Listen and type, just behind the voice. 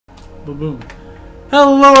Ba-boom.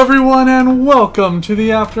 Hello everyone and welcome to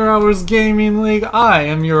the After Hours Gaming League. I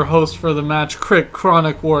am your host for the match, Cric,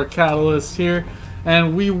 ChRonICwar Catalyst here.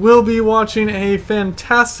 And we will be watching a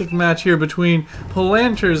fantastic match here between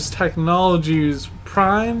Palantir Technologies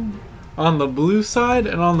Prime on the blue side,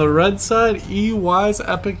 and on the red side, EY's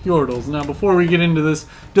Epic Yordles. Now, before we get into this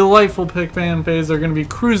delightful pick ban phase, they're going to be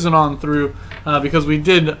cruising on through because we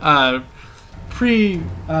did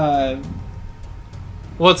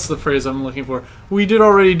what's the phrase I'm looking for? We did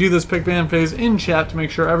already do this pick ban phase in chat to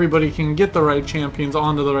make sure everybody can get the right champions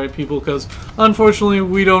onto the right people, because unfortunately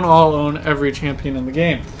we don't all own every champion in the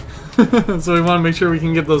game. So we want to make sure we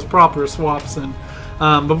can get those proper swaps in.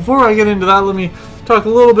 But before I get into that, let me talk a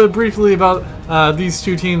little bit briefly about these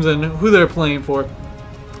two teams and who they're playing for.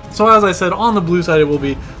 So as I said, on the blue side it will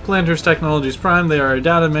be Palantir Technologies Prime. They are a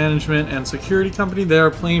data management and security company. They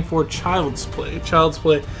are playing for Child's Play. Child's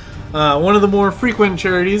Play, one of the more frequent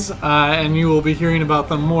charities, and you will be hearing about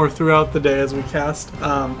them more throughout the day as we cast.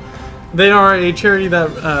 They are a charity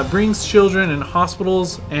that brings children in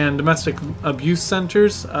hospitals and domestic abuse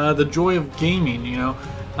centers the joy of gaming. You know,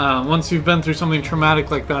 once you've been through something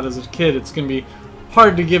traumatic like that as a kid, it's going to be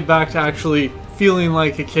hard to get back to actually feeling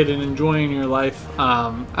like a kid and enjoying your life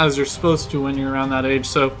as you're supposed to when you're around that age.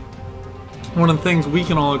 So one of the things we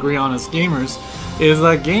can all agree on as gamers is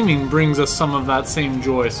that gaming brings us some of that same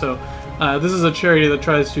joy. So this is a charity that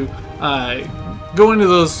tries to go into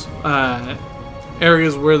those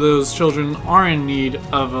areas where those children are in need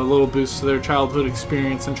of a little boost to their childhood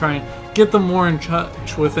experience and try and get them more in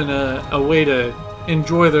touch within a way to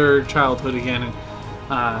enjoy their childhood again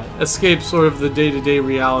and escape sort of the day-to-day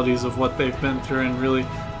realities of what they've been through, and really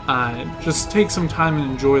just take some time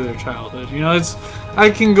and enjoy their childhood. You know, I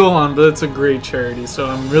can go on, but it's a great charity, so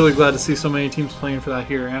I'm really glad to see so many teams playing for that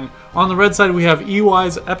here. And on the red side we have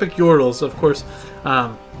EY's Epic Yordles. Of course,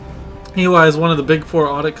 EY is one of the big four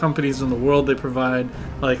audit companies in the world. They provide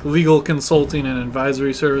like legal consulting and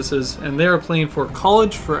advisory services, and they are playing for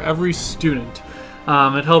College for Every Student.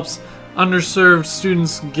 It helps underserved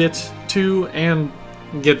students get to and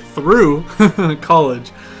get through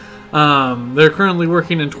college. They're currently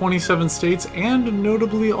working in 27 states and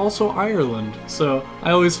notably also Ireland. So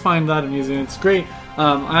I always find that amusing. It's great.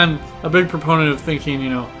 I'm a big proponent of thinking, you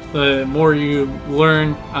know, the more you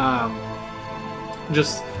learn,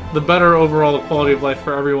 just the better overall the quality of life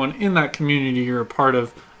for everyone in that community you're a part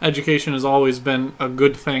of. Education has always been a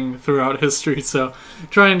good thing throughout history, so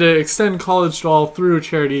trying to extend college to all through a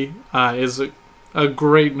charity is a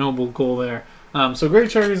great noble goal there. So great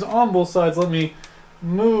charities on both sides. Let me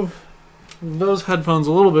move those headphones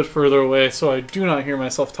a little bit further away so I do not hear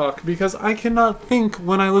myself talk, because I cannot think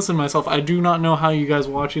when I listen to myself. I do not know how you guys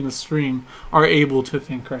watching the stream are able to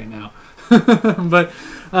think right now. But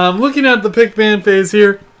looking at the pick ban phase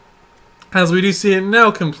here, as we do see it now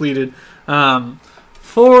completed,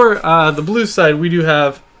 for the blue side we do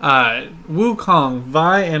have Wukong,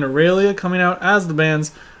 Vi, and Aurelia coming out as the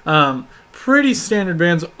bans. Pretty standard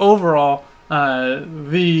bans overall.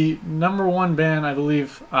 The number one ban, I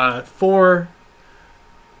believe, for...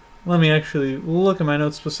 Let me actually look at my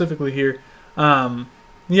notes specifically here.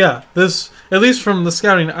 Yeah, this, at least from the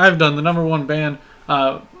scouting I've done, the number one ban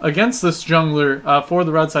against this jungler for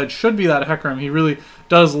the red side should be that Hecarim. He really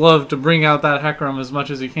does love to bring out that Hecarim as much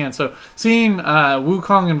as he can. So seeing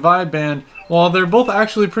Wukong and Vi banned, while they're both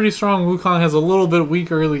actually pretty strong, Wukong has a little bit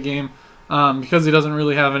weak early game. Because he doesn't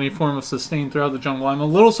really have any form of sustain throughout the jungle. I'm a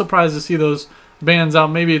little surprised to see those bans out.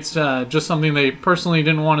 Maybe it's just something they personally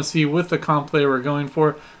didn't want to see with the comp they were going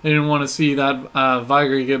for. They didn't want to see that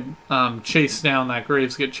Viger get chased down, that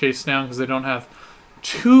Graves get chased down, because they don't have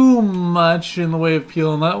too much in the way of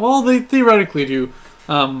peel and that. Well, they theoretically do.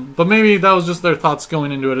 But maybe that was just their thoughts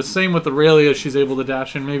going into it. The same with Aurelia, she's able to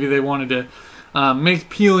dash in. Maybe they wanted to make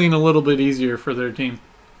peeling a little bit easier for their team.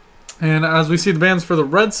 And as we see the bans for the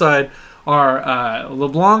red side, are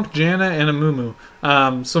LeBlanc, Janna, and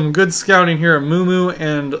Amumu. Some good scouting here. Amumu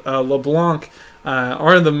and LeBlanc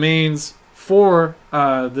are the mains for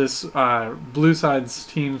this blue side's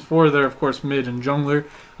teams, for their, of course, mid and jungler.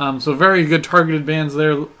 So very good targeted bans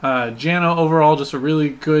there. Janna overall just a really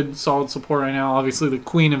good solid support right now. Obviously the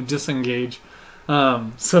queen of disengage.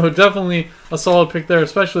 So definitely a solid pick there,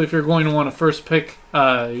 especially if you're going to want to first pick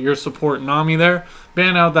your support Nami there.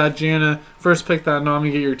 Ban out that Janna, first pick that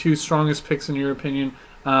Nami, get your two strongest picks in your opinion.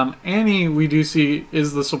 Annie, we do see,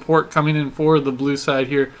 is the support coming in for the blue side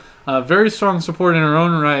here. Very strong support in her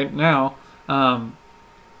own right now.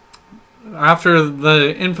 After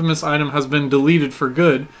the infamous item has been deleted for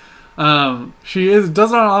good, she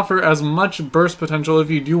does not offer as much burst potential if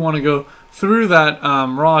you do want to go through that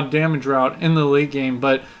raw damage route in the late game,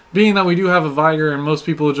 but being that we do have a Viger and most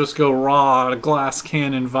people just go raw glass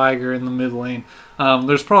cannon Viger in the mid lane,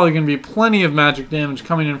 there's probably going to be plenty of magic damage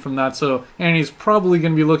coming in from that, so Annie's probably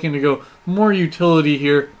going to be looking to go more utility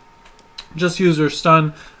here. Just use her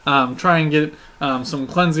stun, try and get some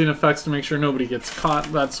cleansing effects to make sure nobody gets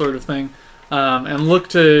caught, that sort of thing. And look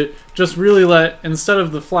to just really let, instead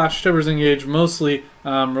of the flash tibbers engage, mostly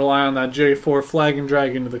rely on that J4 flag and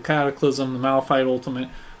drag into the Cataclysm, the Malphite ultimate,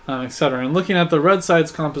 etc. And looking at the red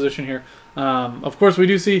side's composition here, of course we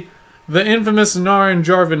do see the infamous Gnar and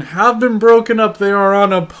Jarvan have been broken up. They are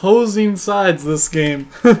on opposing sides this game.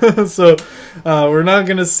 So we're not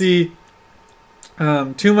going to see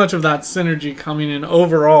too much of that synergy coming in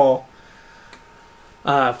overall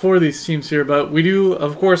for these teams here. But we do,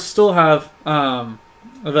 of course, still have the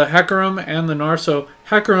Hecarim and the Gnar. So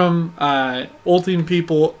Hecarim ulting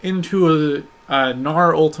people into a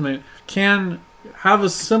Gnar ultimate can have a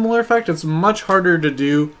similar effect. It's much harder to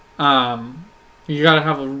do. You got to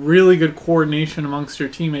have a really good coordination amongst your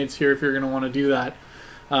teammates here if you're going to want to do that.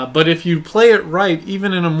 But if you play it right,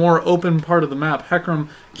 even in a more open part of the map, Hecarim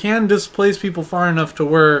can displace people far enough to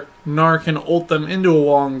where Gnar can ult them into a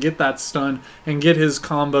wall and get that stun and get his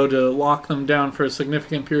combo to lock them down for a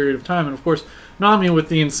significant period of time. And of course, Nami, with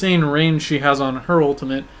the insane range she has on her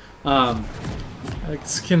ultimate,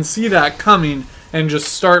 can see that coming and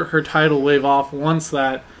just start her tidal wave off once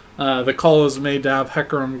that the call is made to have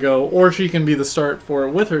Hecarim go, or she can be the start for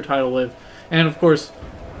it with her tidal wave. And of course,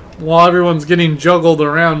 while everyone's getting juggled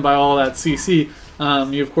around by all that CC,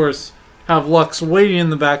 you of course have Lux waiting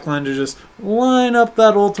in the backline to just line up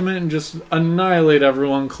that ultimate and just annihilate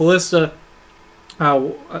everyone. Kalista,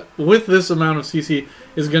 with this amount of CC,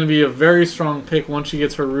 is going to be a very strong pick once she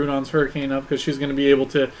gets her Rudon's Hurricane up, because she's going to be able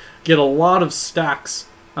to get a lot of stacks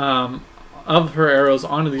of her arrows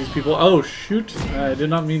onto these people. Oh shoot, I did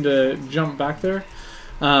not mean to jump back there.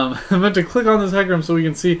 I meant to click on this Hecarim so we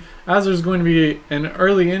can see, as there's going to be an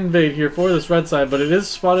early invade here for this red side, but it is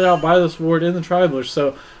spotted out by this ward in the Tribush.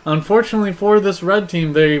 So unfortunately for this red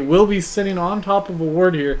team, they will be sitting on top of a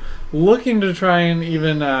ward here, looking to try and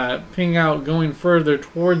even ping out going further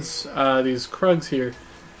towards these Krugs here.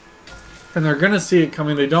 And they're going to see it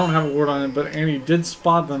coming. They don't have a ward on it, but Annie did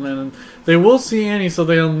spot them, and they will see Annie, so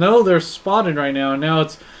they'll know they're spotted right now. And now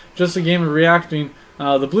it's just a game of reacting.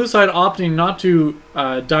 The blue side opting not to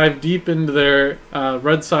dive deep into their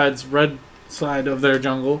red side of their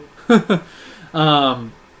jungle to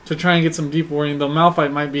try and get some deep warding. Though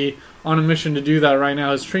Malphite might be on a mission to do that right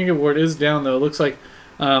now. His trinket ward is down, though. It looks like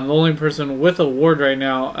the only person with a ward right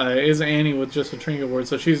now is Annie with just a trinket ward,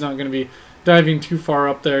 so she's not going to be diving too far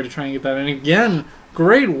up there to try and get that. And again,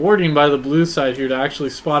 great warding by the blue side here to actually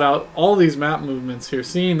spot out all these map movements here.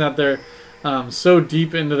 Seeing that they're so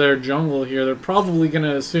deep into their jungle here, they're probably going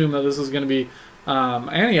to assume that this is going to be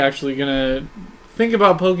Annie actually going to think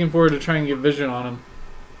about poking forward to try and get vision on him.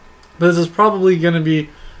 But this is probably going to be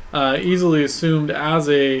easily assumed as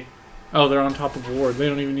a... Oh, they're on top of a ward. They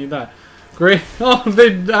don't even need that. Great. Oh,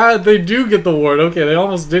 they do get the ward. Okay, they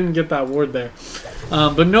almost didn't get that ward there.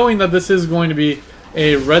 But knowing that this is going to be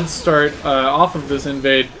a red start off of this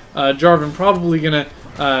invade, Jarvan probably going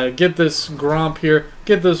to get this Gromp here,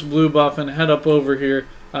 get this blue buff, and head up over here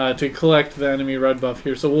to collect the enemy red buff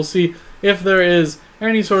here. So we'll see if there is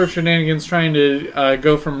any sort of shenanigans trying to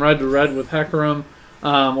go from red to red with Hecarim,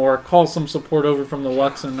 or call some support over from the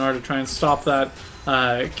Lux and Gnar to try and stop that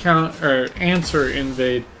answer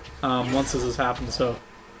invade once this has happened. So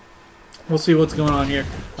we'll see what's going on here.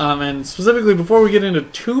 And specifically, before we get into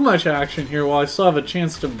too much action here, while I still have a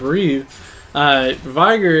chance to breathe,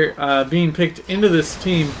 Viger being picked into this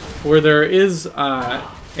team where there is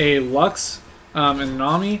a Lux and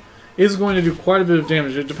Nami is going to do quite a bit of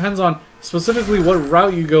damage. It depends on specifically what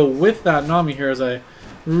route you go with that Nami here, as I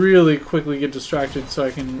really quickly get distracted so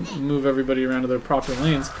I can move everybody around to their proper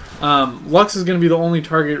lanes. Lux is going to be the only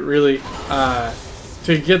target really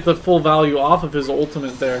to get the full value off of his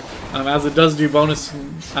ultimate there, as it does do bonus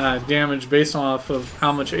damage based off of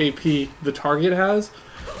how much AP the target has.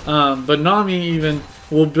 But Nami even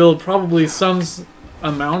will build probably some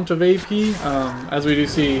amount of AP, as we do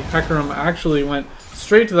see Hecarim actually went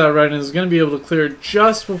straight to that red and is going to be able to clear it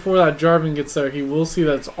just before that Jarvan gets there. He will see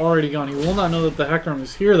that it's already gone. He will not know that the Hecarim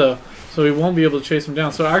is here, though, so he won't be able to chase him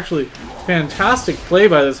down. So actually, fantastic play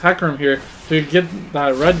by this Hecarim here to get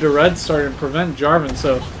that red to red start and prevent Jarvan.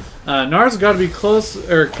 So Gnar's got to be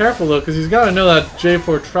careful, though, because he's got to know that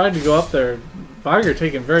J4 tried to go up there. Viger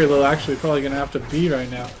taking very low, actually probably going to have to be right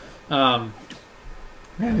now.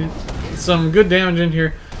 And some good damage in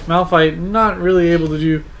here. Malphite not really able to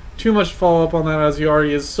do too much follow-up on that, as he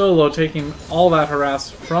already is so low, taking all that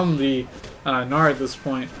harass from the Gnar at this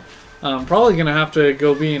point. Probably going to have to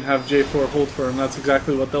go B and have J4 hold for him. That's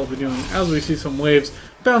exactly what they'll be doing as we see some waves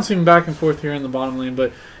bouncing back and forth here in the bottom lane.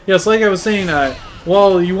 But yes, like I was saying,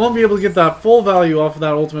 while you won't be able to get that full value off of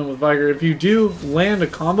that ultimate with Viger, if you do land a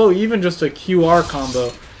combo, even just a QR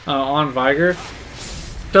combo on Viger,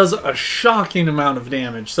 does a shocking amount of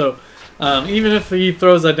damage. So even if he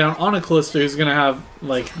throws that down on a Kalista who's going to have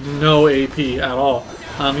like no AP at all,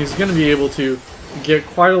 he's going to be able to get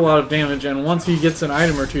quite a lot of damage, and once he gets an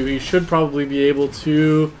item or two, he should probably be able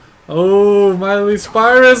to... Oh, Miley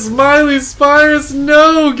Spyrus! Miley Spyrus!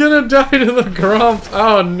 No! Gonna die to the Grump!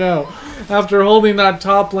 Oh no! After holding that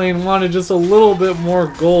top lane, wanted just a little bit more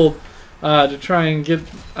gold to try and get...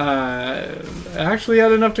 actually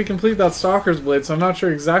had enough to complete that Stalker's Blade, so I'm not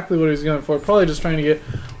sure exactly what he's going for. Probably just trying to get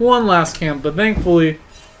one last camp, but thankfully,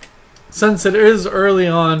 since it is early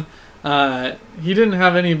on, he didn't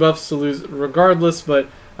have any buffs to lose regardless, but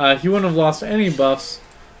he wouldn't have lost any buffs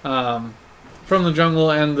from the jungle,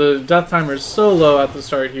 and the death timer is so low at the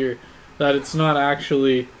start here that it's not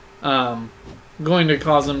actually going to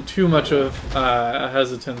cause him too much of a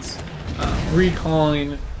hesitance.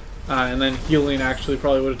 Recalling and then healing actually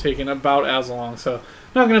probably would have taken about as long, so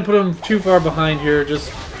not going to put him too far behind here,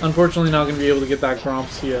 just unfortunately not going to be able to get that Gromp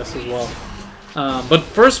CS as well. But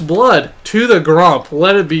first blood to the Gromp,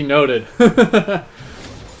 let it be noted.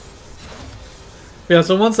 Yeah,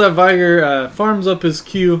 so once that Viger farms up his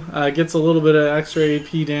Q, gets a little bit of extra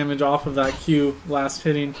AP damage off of that Q last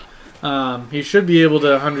hitting, he should be able to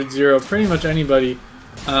 100-0 pretty much anybody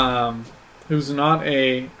who's not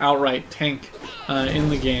a outright tank in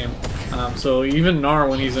the game. So even Gnar,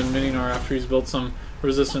 when he's in mini Gnar after he's built some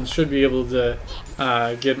resistance, should be able to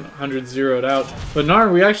get 100-0'd out. But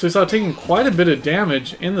Gnar, we actually saw taking quite a bit of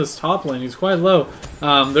damage in this top lane. He's quite low.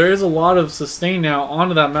 There is a lot of sustain now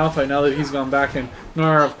onto that Malphite now that he's gone back, and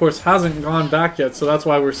Gnar, of course, hasn't gone back yet, so that's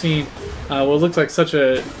why we're seeing what looks like such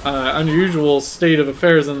a unusual state of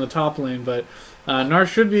affairs in the top lane. But Gnar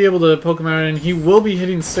should be able to poke him out, and he will be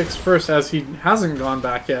hitting 6 first as he hasn't gone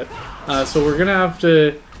back yet. So we're going to have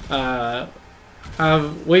to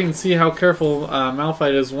wait and see how careful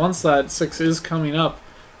Malphite is once that 6 is coming up.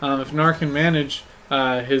 If Gnar can manage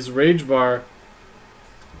his Rage Bar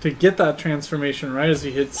to get that transformation right as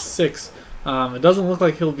he hits 6, it doesn't look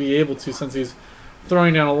like he'll be able to since he's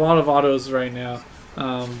throwing down a lot of autos right now.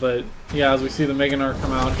 But yeah, as we see the Mega Gnar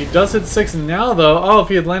come out, he does hit 6 now though. Oh, if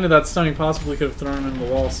he had landed that stun, he possibly could have thrown him in the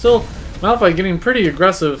wall. Still, Malphite getting pretty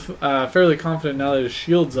aggressive, fairly confident now that his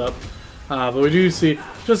shield's up. But we do see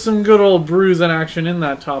just some good old bruise in action in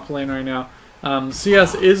that top lane right now.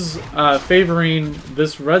 CS is favoring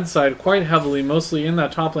this red side quite heavily, mostly in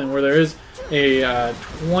that top lane where there is a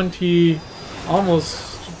 20,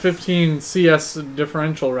 almost 15 CS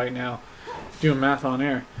differential right now. Doing math on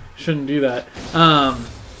air. Shouldn't do that.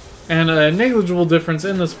 And a negligible difference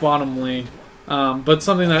in this bottom lane, but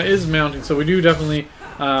something that is mounting. So we do definitely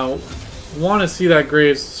want to see that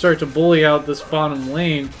Graves start to bully out this bottom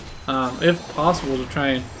lane, if possible, to try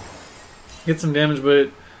and get some damage,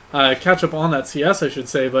 but catch up on that CS, I should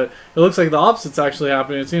say. But it looks like the opposite's actually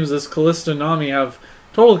happening. It seems this Kalista and Nami have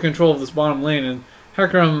total control of this bottom lane, and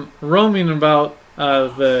Hecarim roaming about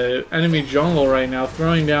the enemy jungle right now,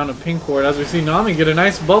 throwing down a pink ward as we see Nami get a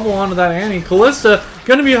nice bubble onto that Annie. Kalista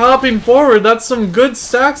going to be hopping forward. That's some good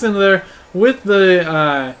stacks in there with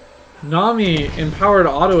the Nami empowered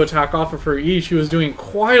auto attack off of her E. She was doing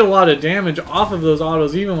quite a lot of damage off of those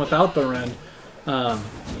autos even without the Rend.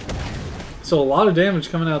 So a lot of damage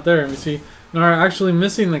coming out there, and we see Gnar actually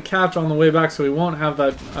missing the catch on the way back, so we won't have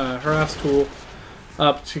that harass tool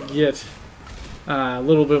up to get a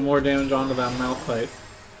little bit more damage onto that Malphite,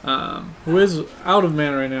 who is out of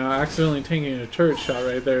mana right now, accidentally taking a turret shot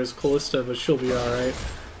right there is Kalista, but she'll be alright.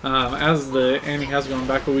 As the Annie has gone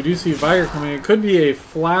back, but we do see Viger coming. It could be a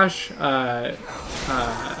flash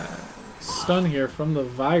stun here from the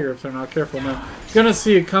Viger if they're not careful. Now, gonna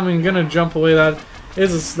see it coming, gonna jump away. That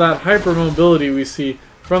is that hyper mobility we see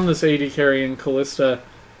from this AD carry in Kalista,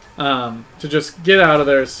 to just get out of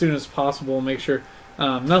there as soon as possible and make sure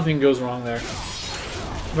nothing goes wrong there.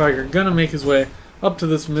 Viger gonna make his way up to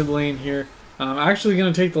this mid lane here. Actually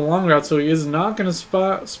gonna take the long route, so he is not gonna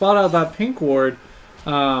spot out that pink ward.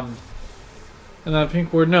 And that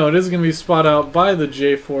pink ward, no, it is going to be spot out by the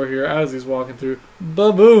J4 here as he's walking through.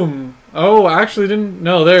 Ba-boom! Oh, actually didn't,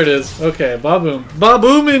 no, there it is. Okay, ba-boom.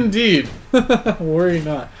 Ba-boom indeed! Worry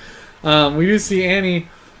not. We do see Annie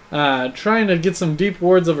trying to get some deep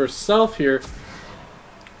wards of herself here.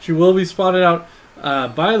 She will be spotted out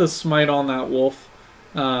by the smite on that wolf.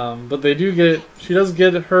 But they do get, she does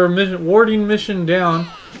get her warding mission down.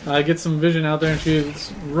 get some vision out there, and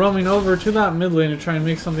she's roaming over to that mid lane to try and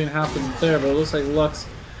make something happen there. But it looks like Lux,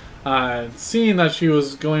 seeing that she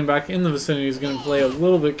was going back in the vicinity, is going to play a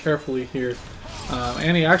little bit carefully here.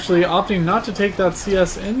 Annie actually opting not to take that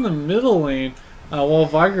CS in the middle lane while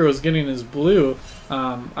Viger was getting his blue.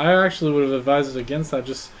 I actually would have advised against that.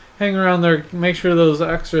 Just hang around there, make sure those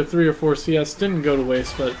extra 3 or 4 CS didn't go to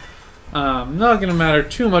waste, but not going to matter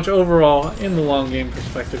too much overall in the long game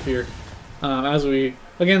perspective here. As we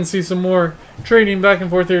again see some more trading back and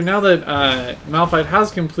forth here. Now that Malphite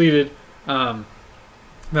has completed that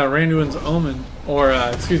Randuin's Omen, or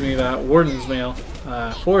excuse me, that Warden's Mail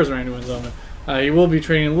for his Randuin's Omen, he will be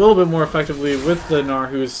trading a little bit more effectively with the Gnar,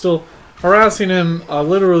 who is still harassing him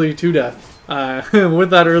literally to death. With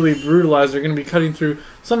that early Brutalizer, going to be cutting through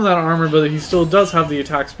some of that armor, but he still does have the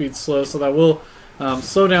attack speed slow, so that will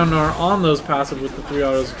slow down Gnar on those passive with the 3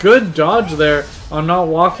 autos. Good dodge there on not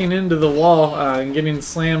walking into the wall and getting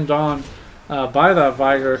slammed on by that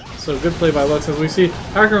Viger. So good play by Lux as we see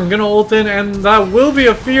Hecarim going to ult in, and that will be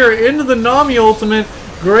a fear into the Nami ultimate.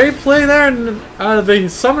 Great play there, and the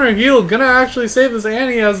Summoner Heal going to actually save this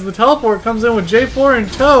Annie as the teleport comes in with J4 in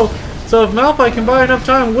tow. So if Malphite can buy enough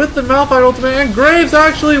time with the Malphite ultimate, and Graves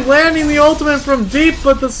actually landing the ultimate from deep,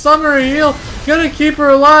 but the Summoner Heal going to keep her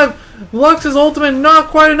alive. Lux's ultimate not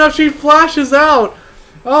quite enough, she flashes out.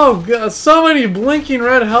 Oh God, so many blinking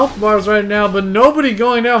red health bars right now, but nobody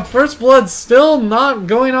going down. First Blood still not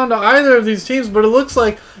going on to either of these teams, but it looks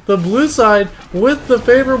like the blue side, with the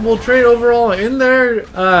favorable trade overall in their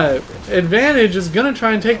advantage, is going to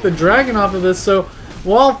try and take the dragon off of this. So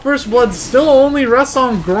while First Blood still only rests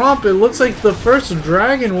on Gromp, it looks like the first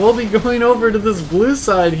dragon will be going over to this blue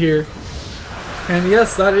side here. And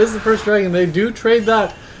yes, that is the first dragon. They do trade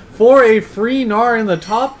that for a free Gnar in the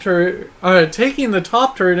top turret, taking the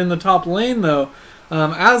top turret in the top lane though.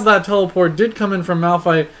 As that teleport did come in from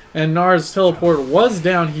Malphite and Gnar's teleport was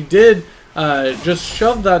down, he did just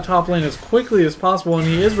shove that top lane as quickly as possible, and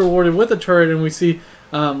he is rewarded with a turret. And we see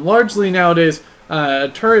largely nowadays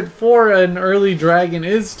a turret for an early dragon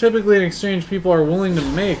is typically an exchange people are willing to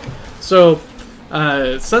make. So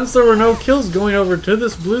since there were no kills going over to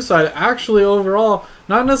this blue side, actually overall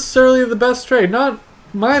not necessarily the best trade. Not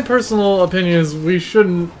my personal opinion is we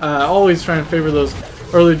shouldn't always try and favor those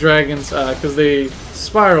early dragons because they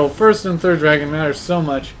spiral. First and third dragon matters so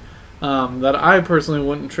much that I personally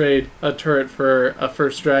wouldn't trade a turret for a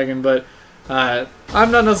first dragon, but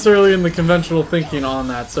I'm not necessarily in the conventional thinking on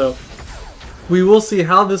that. So we will see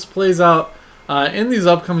how this plays out in these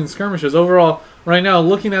upcoming skirmishes. Overall, right now,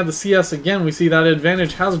 looking at the CS again, we see that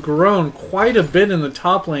advantage has grown quite a bit in the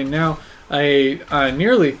top lane. Now, a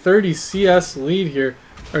nearly 30 CS lead here,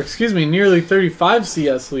 or excuse me, nearly 35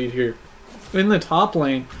 CS lead here in the top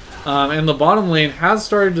lane. And the bottom lane has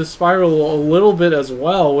started to spiral a little bit as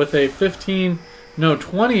well, with a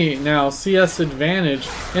 20 now CS advantage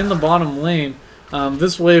in the bottom lane.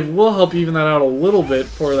 This wave will help even that out a little bit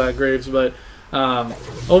for that Graves, but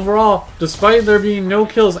overall, despite there being no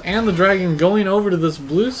kills and the dragon going over to this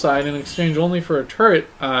blue side in exchange only for a turret,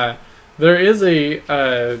 there is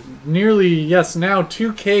a nearly, yes, now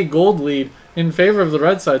 2k gold lead in favor of the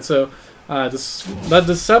red side. So that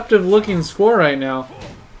deceptive looking score right now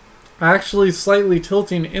actually slightly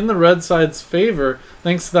tilting in the red side's favor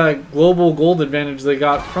thanks to that global gold advantage they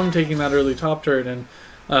got from taking that early top turret and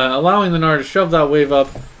allowing the Gnar to shove that wave up,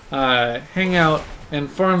 hang out and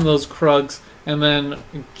farm those Krugs, and then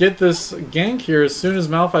get this gank here as soon as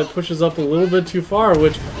Malphite pushes up a little bit too far,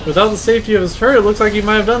 which without the safety of his turret, it looks like he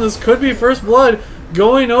might have done this. Could be First Blood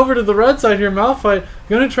going over to the red side here. Malphite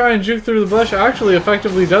going to try and juke through the bush, actually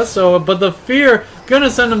effectively does so, but the fear going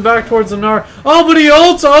to send him back towards the Gnar. Oh, but he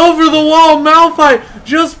ults over the wall. Malphite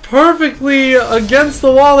just perfectly against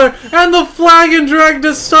the wall there, and the flagon drag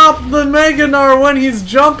to stop the Mega Gnar when he's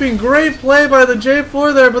jumping. Great play by the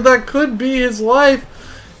J4 there, but that could be his life.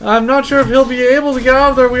 I'm not sure if he'll be able to get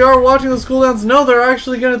out of there. We are watching those cooldowns. No, they're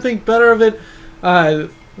actually going to think better of it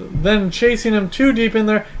than chasing him too deep in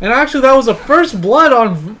there. And actually, that was a First Blood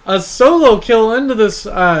on a solo kill into this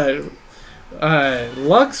Lux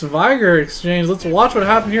Viger exchange. Let's watch what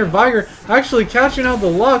happened here. Viger actually catching out the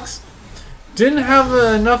Lux. Didn't have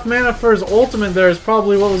enough mana for his ultimate there is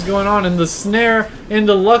probably what was going on. And the snare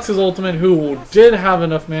into Lux's ultimate, who did have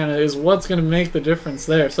enough mana, is what's going to make the difference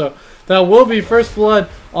there. So that will be First Blood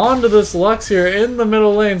onto this Lux here in the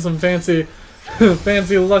middle lane. Some fancy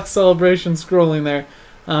fancy Lux celebration scrolling there.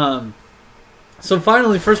 So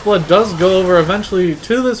finally, First Blood does go over eventually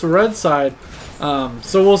to this red side.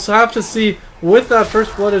 So we'll have to see with that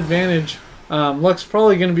First Blood advantage. Lux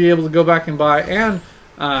probably going to be able to go back and buy and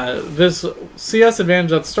this CS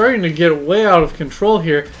advantage that's starting to get way out of control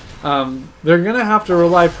here. They're going to have to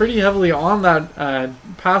rely pretty heavily on that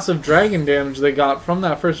passive dragon damage they got from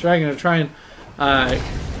that first dragon to try and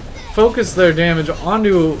focus their damage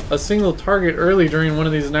onto a single target early during one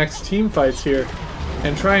of these next team fights here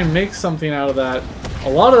and try and make something out of that. A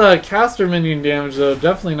lot of that caster minion damage, though,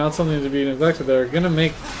 definitely not something to be neglected. They're going to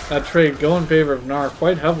make that trade go in favor of Gnar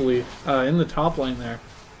quite heavily in the top lane there.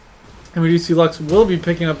 And we do see Lux will be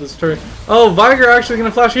picking up this turret. Oh, Viger actually going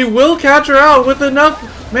to flash. He will catch her out with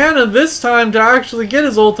enough mana this time to actually get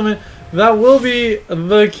his ultimate. That will be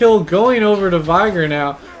the kill going over to Viger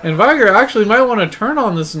now. And Viger actually might want to turn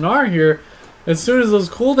on this Gnar here. As soon as those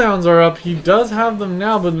cooldowns are up, he does have them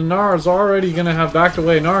now, but the Gnar is already going to have backed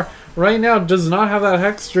away. Gnar right now does not have that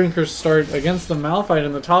Hex Drinker start against the Malphite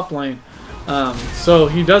in the top lane. So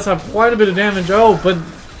he does have quite a bit of damage. Oh, but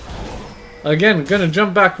again, going to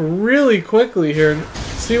jump back really quickly here and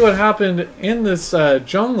see what happened in this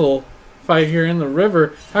jungle fight here in the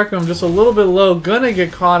river. Hecarim just a little bit low, gonna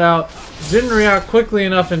get caught out. Didn't react quickly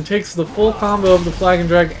enough and takes the full combo of the Flag and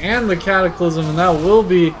Drag and the Cataclysm, and that will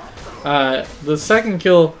be the second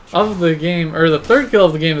kill of the game, or the third kill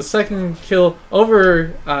of the game, the second kill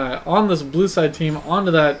over on this blue side team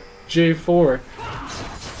onto that J4.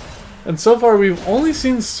 And so far we've only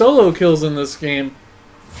seen solo kills in this game,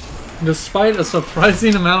 despite a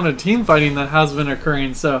surprising amount of team fighting that has been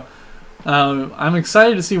occurring. So I'm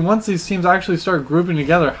excited to see once these teams actually start grouping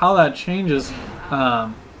together how that changes.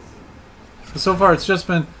 So far it's just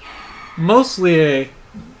been mostly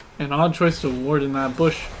an odd choice to ward in that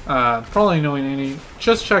bush. Probably knowing Annie,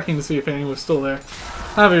 just checking to see if Annie was still there.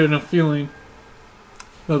 Having a feeling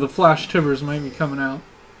though the flash tibbers might be coming out.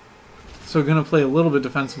 So gonna play a little bit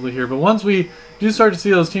defensively here. But once we do start to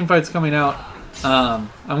see those team fights coming out, I'm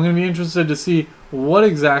going to be interested to see what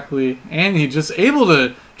exactly Annie just able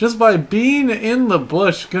to, just by being in the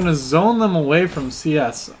bush, going to zone them away from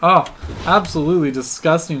CS. Oh, absolutely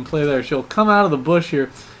disgusting play there. She'll come out of the bush here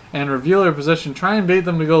and reveal her position, try and bait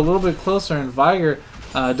them to go a little bit closer, and Viger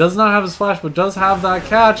does not have his flash, but does have that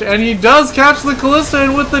catch, and he does catch the Callista,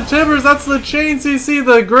 and with the Tibbers, that's the chain CC,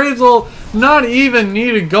 the Graves ult not even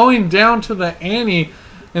needed, going down to the Annie.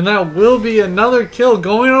 And that will be another kill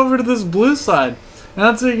going over to this blue side. And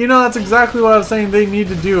that's it, you know, that's exactly what I was saying they need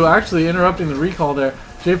to do. Actually interrupting the recall there.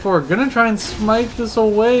 J4 gonna try and smite this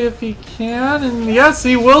away if he can. And yes,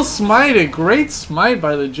 he will smite it. Great smite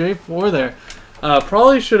by the J4 there.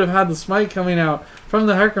 Probably should have had the smite coming out from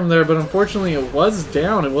the Hecarim there, but unfortunately it was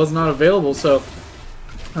down. It was not available. So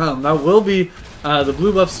that will be the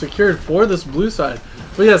blue buff secured for this blue side.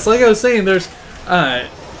 But yes, like I was saying, there's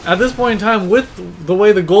at this point in time, with the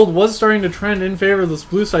way the gold was starting to trend in favor of this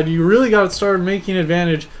blue side, you really got to start making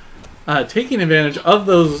advantage, taking advantage of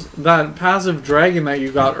that passive dragon that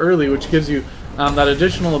you got early, which gives you that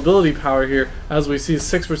additional ability power here, as we see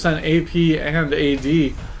 6% AP and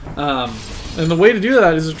AD. And the way to do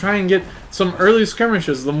that is to try and get some early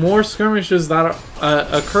skirmishes. The more skirmishes that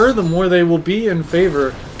occur, the more they will be in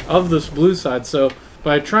favor of this blue side. So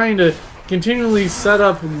by trying to continually set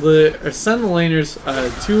up send the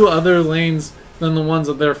laners to other lanes than the ones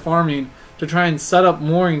that they're farming to try and set up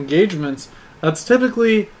more engagements, that's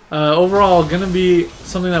typically overall going to be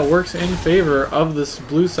something that works in favor of this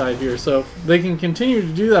blue side here. So if they can continue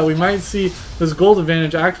to do that, we might see this gold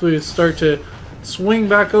advantage actually start to swing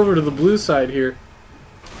back over to the blue side here.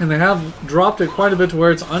 And they have dropped it quite a bit to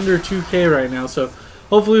where it's under 2k right now. So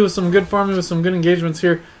hopefully with some good farming, with some good engagements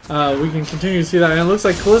here, we can continue to see that. And it looks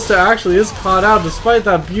like Callista actually is caught out despite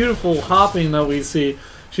that beautiful hopping that we see.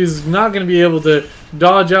 She's not going to be able to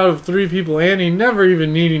dodge out of 3 people, Annie never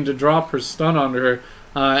even needing to drop her stun onto her.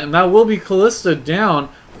 And that will be Callista down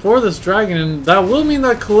for this dragon. And that will mean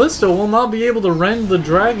that Callista will not be able to rend the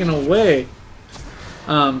dragon away.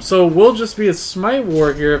 So it will just be a smite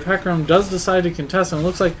war here if Hecarim does decide to contest. And it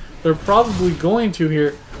looks like they're probably going to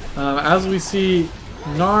here. As we see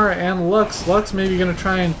Gnar and Lux. Lux maybe going to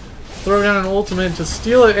try and throw down an ultimate to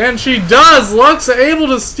steal it. And she does! Lux able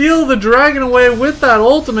to steal the dragon away with that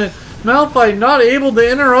ultimate. Malphite not able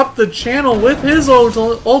to interrupt the channel with his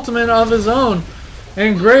ultimate of his own.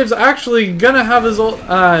 And Graves actually going to have his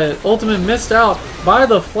ultimate missed out by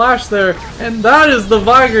the flash there. And that is the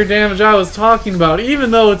Viger damage I was talking about. Even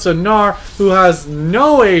though it's a Gnar who has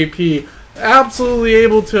no AP. Absolutely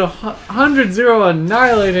able to 100-0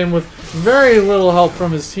 annihilate him with very little help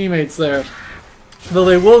from his teammates there. Though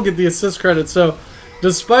they will get the assist credit. So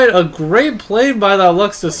despite a great play by that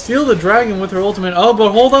Lux to steal the dragon with her ultimate. Oh,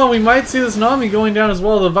 but hold on, we might see this Nami going down as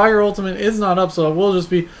well. The Viger ultimate is not up, so it will just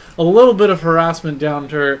be a little bit of harassment down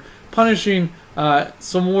to her, punishing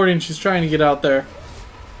some warding she's trying to get out there.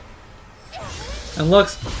 And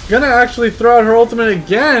Lux gonna actually throw out her ultimate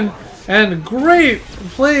again. And great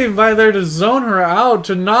play by there to zone her out,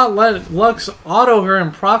 to not let Lux auto her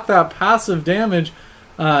and proc that passive damage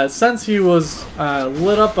since he was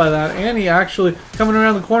lit up by that. Annie actually coming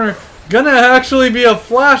around the corner. Gonna actually be a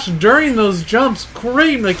flash during those jumps.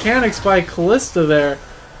 Great mechanics by Kalista there.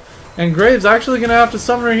 And Graves actually gonna have to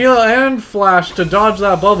summon her heal and flash to dodge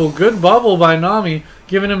that bubble. Good bubble by Nami,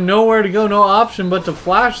 giving him nowhere to go, no option but to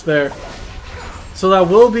flash there. So that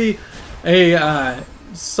will be a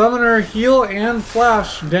summoner heal and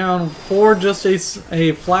flash down for just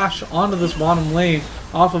a flash onto this bottom lane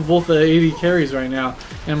off of both the AD carries right now.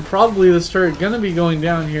 And probably this turret gonna be going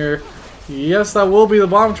down here. Yes, that will be the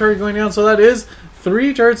bottom turret going down. So that is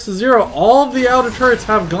 3 turrets to 0. All of the outer turrets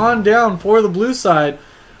have gone down for the blue side.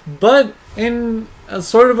 But in a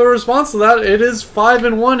sort of a response to that, it is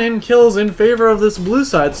 5-1 in kills in favor of this blue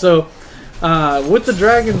side. So with the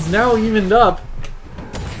dragons now evened up,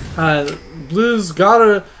 Blue's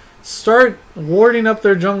gotta start warding up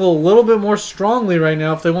their jungle a little bit more strongly right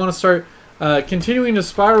now if they want to start continuing to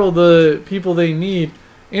spiral the people they need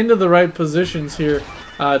into the right positions here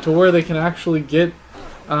to where they can actually get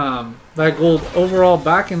that gold overall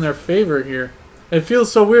back in their favor here. It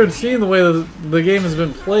feels so weird seeing the way the game has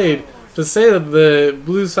been played to say that the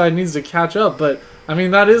blue side needs to catch up, but I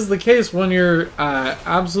mean that is the case when you're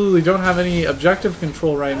absolutely don't have any objective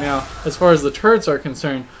control right now as far as the turrets are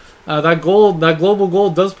concerned. That global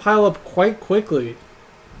gold does pile up quite quickly.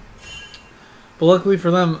 But luckily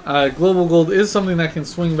for them, global gold is something that can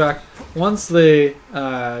swing back once they,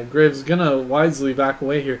 Graves gonna wisely back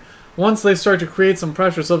away here, once they start to create some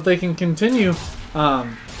pressure. So if they can continue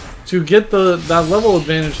to get that level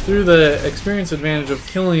advantage through the experience advantage of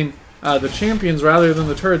killing the champions rather than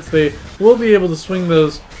the turrets, they will be able to swing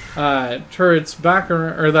those turrets back,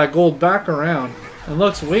 or that gold back around. And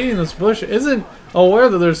Lux waiting in this bush isn't aware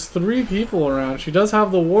that there's 3 people around. She does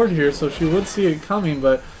have the ward here, so she would see it coming,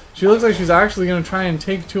 but she looks like she's actually going to try and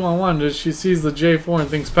take 2-on-1 as she sees the J4 and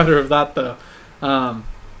thinks better of that, though.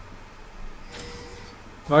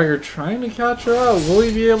 Viger trying to catch her out. Will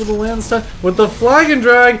he be able to land the stun? With the flag and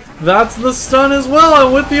drag, that's the stun as well,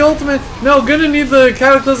 and with the ultimate, no, gonna need the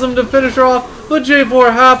Cataclysm to finish her off, but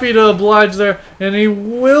J4 happy to oblige there, and he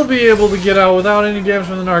will be able to get out without any damage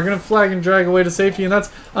from the Gnar. Gonna flag and drag away to safety, and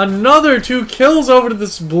that's another 2 kills over to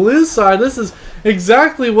this blue side. This is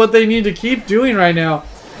exactly what they need to keep doing right now.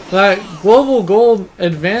 That global gold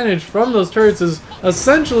advantage from those turrets is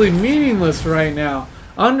essentially meaningless right now.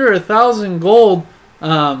 Under 1,000 gold,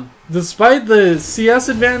 despite the CS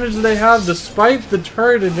advantage they have, despite the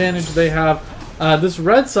turret advantage they have, this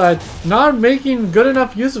red side not making good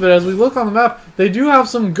enough use of it. As we look on the map, they do have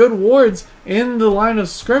some good wards in the line of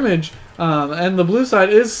scrimmage, and the blue side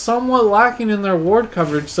is somewhat lacking in their ward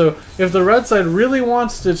coverage. So if the red side really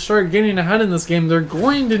wants to start getting ahead in this game, they're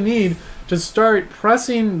going to need to start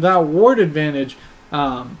pressing that ward advantage.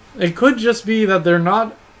 It could just be that they're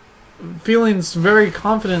not feeling very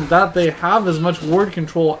confident that they have as much ward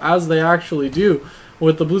control as they actually do,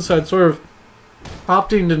 with the blue side sort of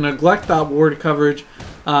opting to neglect that ward coverage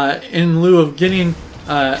in lieu of getting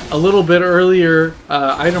a little bit earlier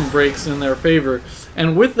item breaks in their favor.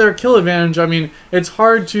 And with their kill advantage, I mean, it's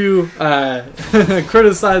hard to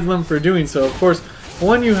criticize them for doing so. Of course,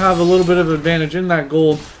 when you have a little bit of advantage in that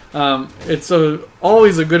gold, it's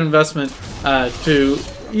always a good investment to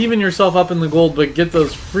even yourself up in the gold, but get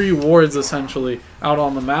those free wards essentially out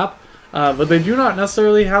on the map. But they do not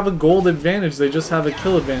necessarily have a gold advantage, they just have a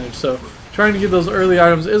kill advantage. So trying to get those early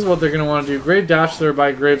items is what they're going to want to do. Great dash there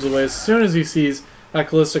by Graves away as soon as he sees that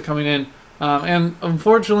Kalista coming in. And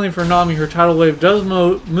unfortunately for Nami, her tidal wave does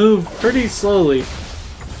move pretty slowly.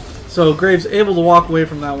 So Graves able to walk away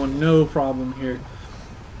from that one, no problem here.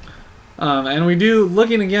 And we do,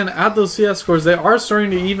 looking again at those CS scores, they are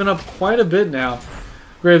starting to even up quite a bit now.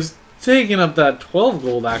 Graves taking up that 12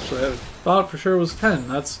 gold, actually. I thought for sure it was 10.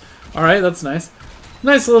 That's alright, that's nice.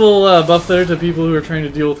 Nice little buff there to people who are trying to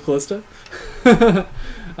deal with Kalista.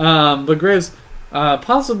 But Graves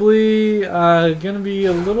possibly going to be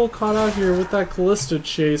a little caught out here with that Kalista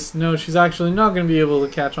chase. No, she's actually not going to be able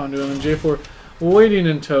to catch on to him. And J4 waiting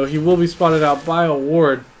in tow. He will be spotted out by a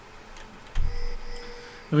ward.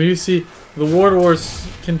 And we do see the ward wars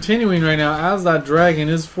continuing right now as that dragon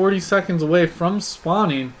is 40 seconds away from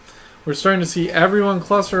spawning. We're starting to see everyone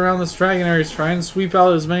cluster around this dragon area, try and sweep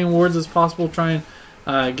out as many wards as possible, try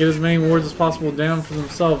and get as many wards as possible down for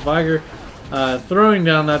themselves. Viger throwing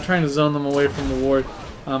down that, trying to zone them away from the ward.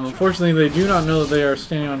 Unfortunately, they do not know that they are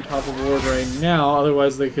standing on top of the ward right now,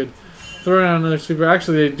 otherwise they could throw down another sweeper.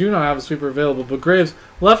 Actually, they do not have a sweeper available, but Graves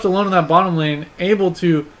left alone in that bottom lane, able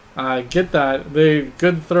to get that. Good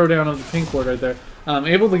throwdown of the pink ward right there.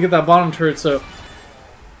 Able to get that bottom turret, so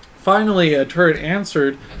finally a turret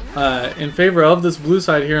answered in favor of this blue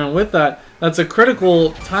side here, and with that, that's a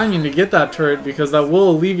critical timing to get that turret because that will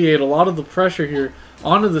alleviate a lot of the pressure here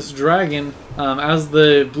onto this dragon as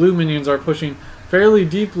the blue minions are pushing fairly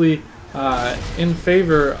deeply in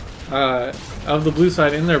favor of the blue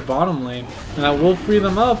side in their bottom lane, and that will free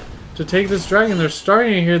them up to take this dragon. They're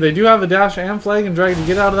starting it here. They do have a dash and flag and drag to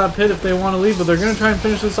get out of that pit if they want to leave, but they're going to try and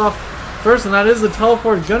finish this off first, and that is the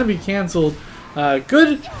teleport going to be canceled.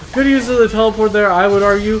 Good use of the teleport there, I would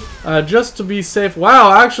argue, just to be safe.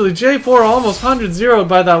 Wow, actually, J4 almost 100-0'd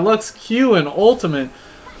by that Lux Q and ultimate.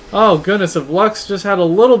 Oh, goodness, if Lux just had a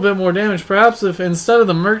little bit more damage, perhaps if instead of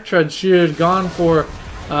the Merc Tread, she had gone for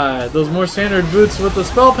those more standard boots with the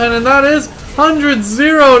Spell Pen, and that is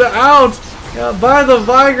 100-0'd out by the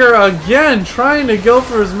Viger again, trying to go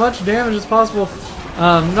for as much damage as possible.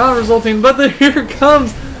 Not resulting, but then here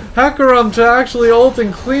comes Hecarim to actually ult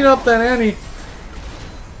and clean up that Annie.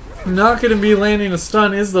 Not going to be landing a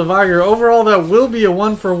stun is the Viger. Overall, that will be a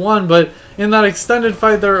 1-for-1, but in that extended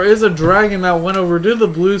fight, there is a dragon that went over to the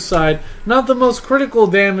blue side. Not the most critical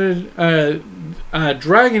damage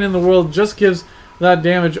dragon in the world, just gives that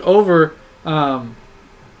damage over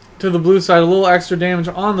to the blue side. A little extra damage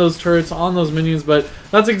on those turrets, on those minions, but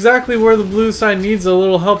that's exactly where the blue side needs a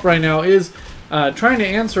little help right now, is trying to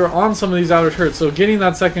answer on some of these outer turrets. So getting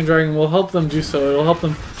that second dragon will help them do so. It'll help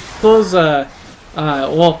them close...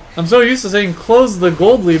 well, I'm so used to saying close the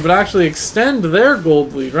gold lead, but actually extend their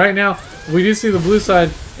gold lead. Right now, we do see the blue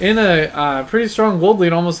side in a pretty strong gold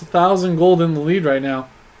lead, almost 1,000 gold in the lead right now.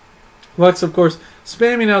 Lux, of course,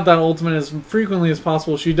 spamming out that ultimate as frequently as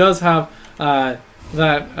possible. She does have that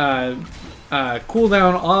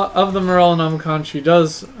cooldown of the Morellonomicon. She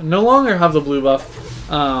does no longer have the blue buff,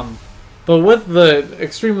 but with the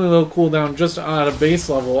extremely low cooldown just at a base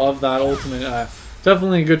level of that ultimate,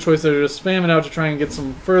 definitely a good choice there to just spam it out to try and get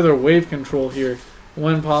some further wave control here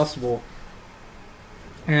when possible.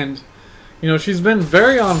 And, you know, she's been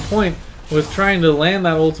very on point with trying to land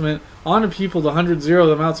that ultimate onto people to 100-0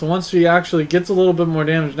 them out. So once she actually gets a little bit more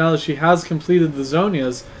damage, now that she has completed the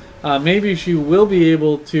Zonias, maybe she will be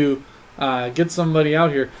able to get somebody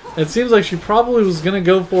out here. It seems like she probably was going to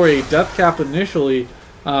go for a death cap initially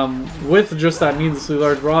with just that needlessly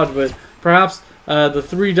large barrage, but perhaps the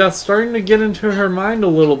 3 deaths starting to get into her mind a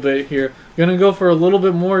little bit here. Gonna go for a little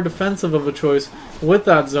bit more defensive of a choice with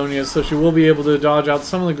that Zonia, so she will be able to dodge out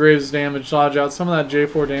some of the Graves damage, dodge out some of that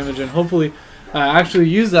J4 damage, and hopefully actually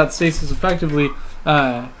use that stasis effectively,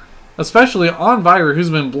 especially on Viger, who's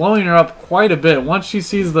been blowing her up quite a bit. Once she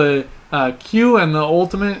sees the Q and the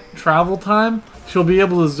ultimate travel time, she'll be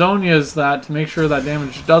able to Zonias that to make sure that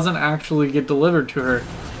damage doesn't actually get delivered to her.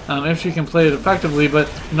 If she can play it effectively,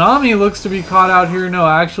 but Nami looks to be caught out here. No,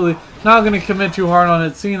 actually, not going to commit too hard on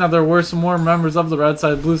it, seeing that there were some more members of the red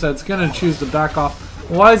side. Blue side's going to choose to back off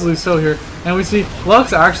wisely so here, and we see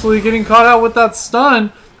Lux actually getting caught out with that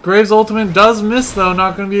stun. Graves' ultimate does miss, though,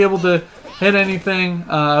 not going to be able to hit anything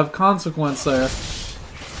of consequence there.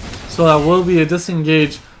 So that will be a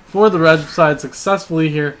disengage for the red side successfully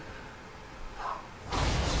here,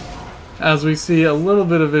 as we see a little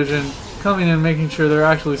bit of vision coming in, making sure they're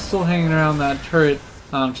actually still hanging around that turret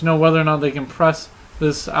to know whether or not they can press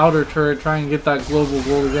this outer turret, try and get that global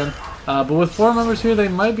gold again. But with 4 members here, they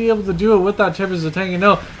might be able to do it with that Tibbers to tank. And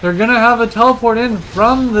no, they're going to have a teleport in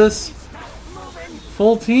from this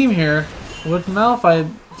full team here with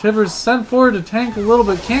Malphite. Tibbers sent forward to tank a little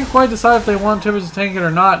bit. Can't quite decide if they want Tibbers to tank it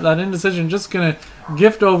or not. That indecision just going to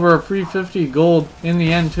gift over a free 50 gold in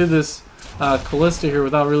the end to this Callista here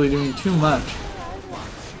without really doing too much.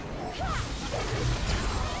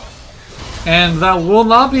 And that will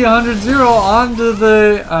not be 100-0 onto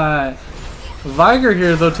the Viger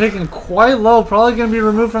here, though taken quite low. Probably going to be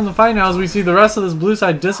removed from the fight now as we see the rest of this blue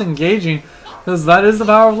side disengaging, because that is the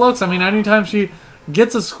power of Lux. I mean, anytime she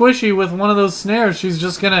gets a squishy with one of those snares, she's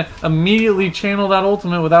just going to immediately channel that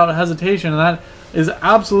ultimate without hesitation, and that is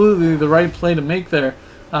absolutely the right play to make there,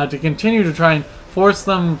 to continue to try and force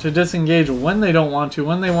them to disengage when they don't want to,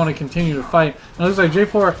 when they want to continue to fight. And it looks like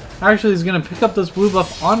J4 actually is going to pick up this blue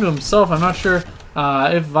buff onto himself. I'm not sure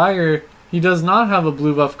if Viger, he does not have a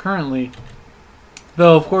blue buff currently,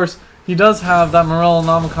 though of course he does have that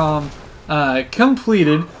Morellonomicon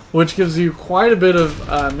completed, which gives you quite a bit of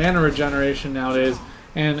mana regeneration nowadays.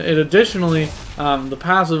 And it additionally, the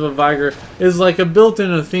passive of Viger is like a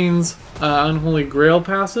built-in Athene's Unholy Grail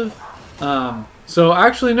passive. So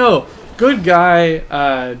actually no, good guy.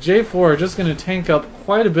 J4 just going to tank up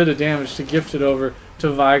quite a bit of damage to gift it over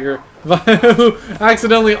to Viger, who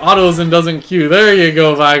accidentally autos and doesn't Q. There you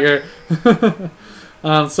go, Viger.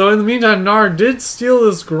 So in the meantime, Gnar did steal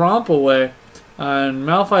this Gromp away. And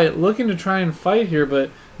Malphite looking to try and fight here,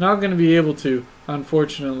 but not going to be able to,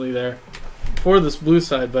 unfortunately, there for this blue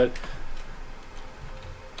side. But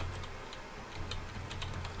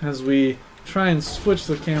as we try and switch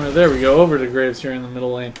the camera, there we go, over to Graves here in the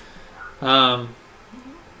middle lane.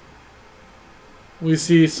 We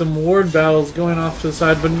see some ward battles going off to the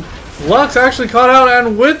side, but Lux actually caught out,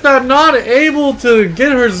 and with that, not able to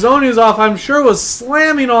get her Zonias off. I'm sure was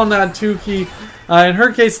slamming on that 2 key. In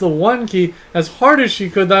her case, the 1 key, as hard as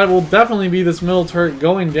she could. That will definitely be this middle turret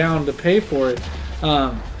going down to pay for it.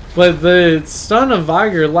 But the stun of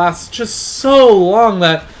Viger lasts just so long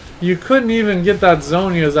that you couldn't even get that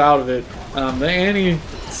Zonias out of it. The Annie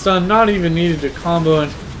stun not even needed to combo,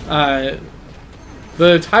 and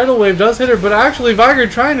the tidal wave does hit her, but actually Viger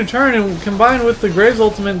trying to turn and combine with the Graves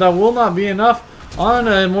ultimate, that will not be enough on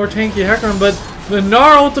a more tanky Hecarim, but the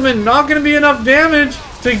Gnar ultimate not going to be enough damage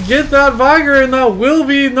to get that Viger, and that will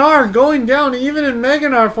be Gnar going down even in Mega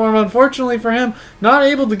Gnar form. Unfortunately for him, not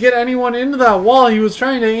able to get anyone into that wall. He was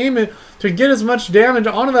trying to aim it to get as much damage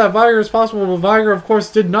onto that Viger as possible, but Viger of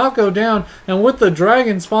course did not go down, and with the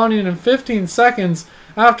dragon spawning in 15 seconds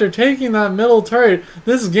after taking that middle turret,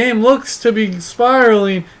 this game looks to be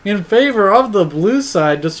spiraling in favor of the blue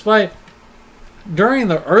side, despite during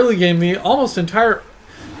the early game, the almost entire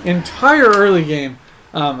early game,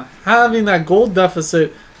 having that gold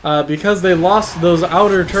deficit because they lost those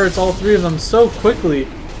outer turrets, all 3 of them, so quickly.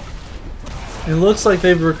 It looks like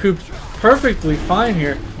they've recouped perfectly fine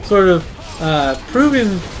here, sort of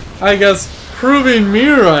proving, I guess, proving me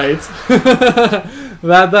right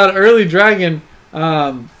that early dragon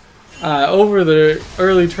over the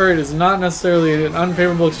early turret is not necessarily an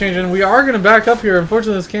unfavorable exchange. And we are going to back up here.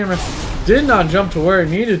 Unfortunately, this camera did not jump to where it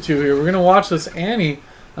needed to here. We're going to watch this Annie.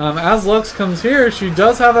 As Lux comes here, she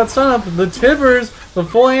does have that stun up. The Tibbers, the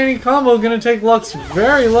full Annie combo, going to take Lux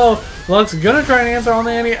very low. Lux going to try and answer on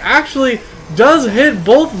the Annie. Actually does hit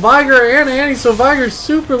both Viger and Annie, so Viger's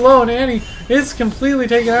super low, and Annie is completely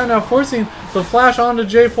taken out now, forcing the flash onto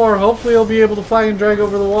J4. Hopefully he'll be able to flag and drag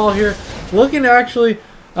over the wall here. Looking to actually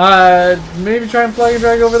maybe try and flag and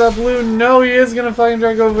drag over that blue. No, he is going to flag and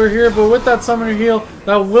drag over here, but with that summoner heal,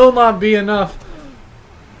 that will not be enough.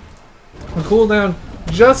 The cooldown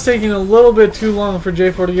just taking a little bit too long for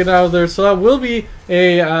J4 to get out of there, so that will be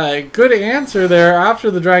a good answer there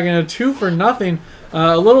after the dragon, a 2 for nothing.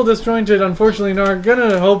 A little disjointed, unfortunately. Gnar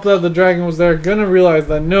gonna hope that the dragon was there, gonna realize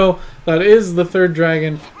that no, that is the 3rd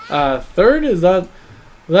dragon. Third? Is that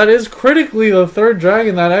is critically the 3rd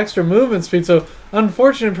dragon, that extra movement speed, so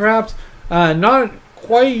unfortunate perhaps. Not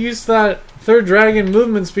quite used to that 3rd dragon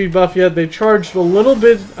movement speed buff yet. They charged a little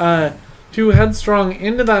bit too headstrong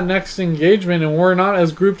into that next engagement and were not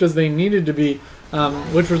as grouped as they needed to be,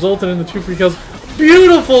 which resulted in the 2 free kills.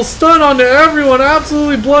 Beautiful stun onto everyone,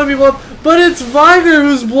 absolutely blowing people up, but it's Viger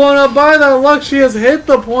who's blown up by that Lux. She has hit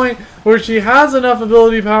the point where she has enough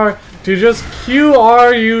ability power to just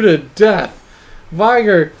QR you to death.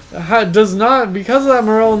 Viger does not, because of that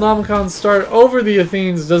Morel Nomicon start over the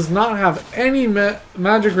Athenes, does not have any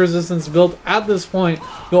magic resistance built at this point.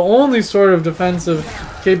 The only sort of defensive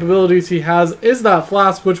capabilities he has is that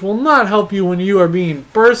flask, which will not help you when you are being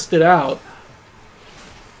bursted out.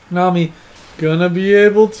 Nami gonna be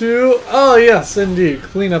able to, oh yes, indeed,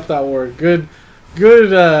 clean up that ward. Good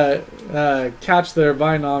catch there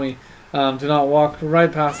by Nami. To not walk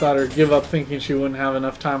right past that or give up thinking she wouldn't have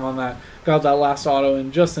enough time on that. Got that last auto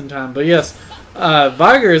in just in time. But yes,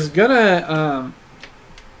 Viger is gonna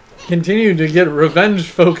continue to get revenge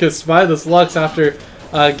focused by this Lux after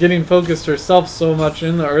getting focused herself so much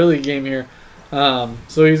in the early game here.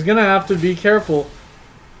 So he's gonna have to be careful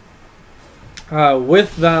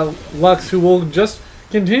with that Lux, who will just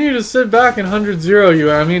continue to sit back and 100-0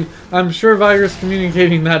 you. I mean, I'm sure Viger's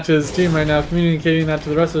communicating that to his team right now, communicating that to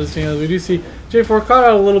the rest of his team. As we do see J4 caught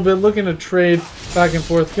out a little bit, looking to trade back and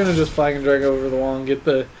forth, gonna just flag and drag over the wall and get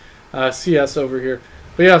the CS over here.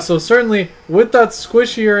 But yeah, so certainly with that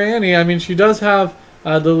squishier Annie, I mean, she does have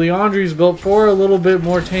the Leandries built for a little bit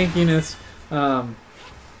more tankiness. But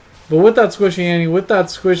with that squishy Annie, with that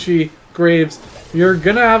squishy Graves, you're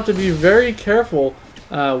gonna have to be very careful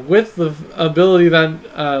with the ability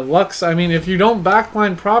that Lux, I mean, if you don't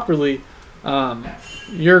backline properly,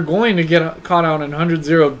 you're going to get caught out and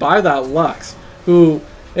 100-0 by that Lux, who,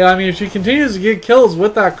 yeah, I mean, if she continues to get kills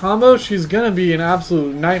with that combo, she's going to be an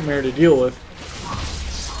absolute nightmare to deal with,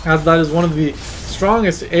 as that is one of the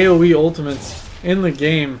strongest AoE ultimates in the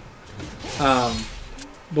game.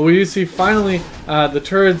 But we do see finally the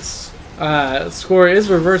turret's score is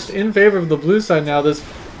reversed in favor of the blue side now. This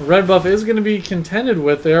red buff is going to be contended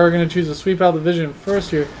with. They are going to choose to sweep out the vision first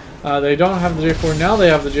here. They don't have the J4. Now they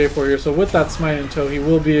have the J4 here. So with that smite in tow, he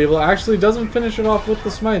will be able... Actually doesn't finish it off with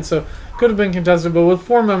the smite. So could have been contested. But with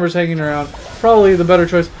 4 members hanging around, probably the better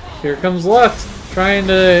choice. Here comes Lux trying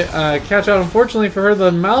to catch out. Unfortunately for her,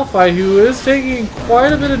 the Malphite, who is taking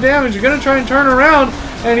quite a bit of damage, going to try and turn around.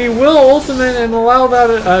 And he will ultimate and allow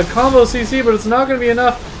that combo CC. But it's not going to be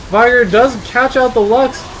enough. Viger does catch out the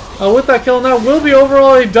Lux with that kill. Now will be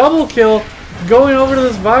overall a double kill going over to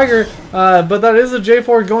this Viger, but that is a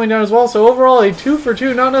J4 going down as well. So overall a 2 for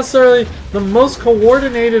 2, not necessarily the most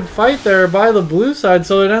coordinated fight there by the blue side,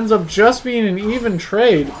 so it ends up just being an even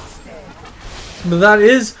trade. But that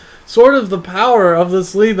is sort of the power of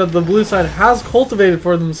this lead that the blue side has cultivated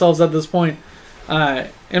for themselves at this point.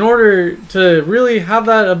 In order to really have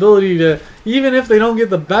that ability to, even if they don't get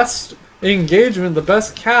the best engagement, the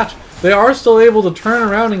best catch, they are still able to turn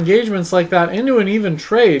around engagements like that into an even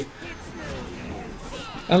trade.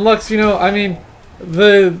 And Lux, you know, I mean,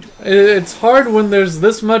 it's hard when there's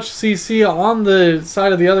this much CC on the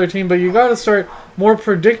side of the other team, but you got to start more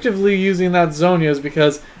predictively using that Zhonya's,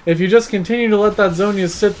 because if you just continue to let that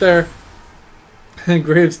Zhonya's sit there, and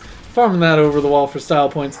Graves farming that over the wall for style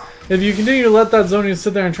points. If you continue to let that Zhonya's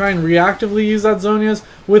sit there and try and reactively use that Zhonya's,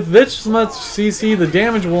 with this much CC, the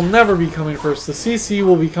damage will never be coming first. The CC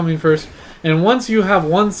will be coming first, and once you have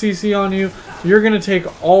 1 CC on you, you're going to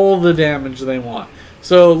take all the damage they want.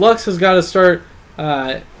 So Lux has got to start,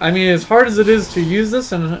 I mean, as hard as it is to use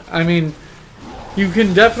this, and I mean, you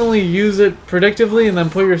can definitely use it predictively and then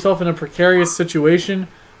put yourself in a precarious situation,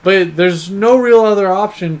 but there's no real other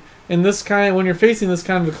option in this kind, when you're facing this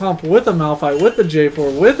kind of a comp with a Malphite, with a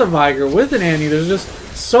J4, with a Viger, with an Annie. There's just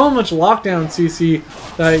so much lockdown CC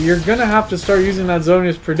that you're going to have to start using that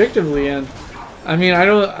Zhonya's predictively, and I mean,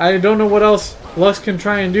 I don't know what else Lux can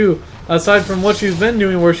try and do aside from what she's been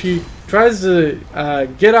doing, where she tries to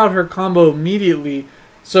get out her combo immediately,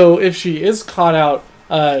 so if she is caught out,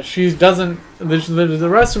 she doesn't, the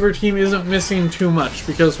rest of her team isn't missing too much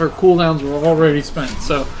because her cooldowns were already spent.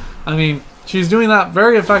 So I mean, she's doing that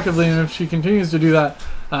very effectively, and if she continues to do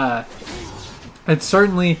that, it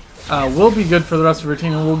certainly will be good for the rest of her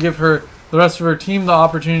team, and will give her, the rest of her team, the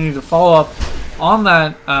opportunity to follow up on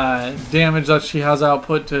that damage that she has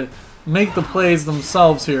output to make the plays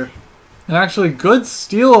themselves here. And actually, good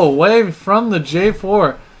steal away from the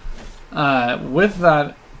J4 with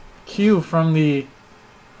that Q from the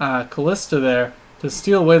Callista there to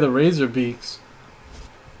steal away the Razor Beaks.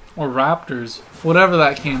 Or Raptors. Whatever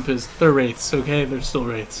that camp is. They're Wraiths, okay? They're still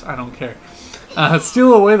Wraiths. I don't care.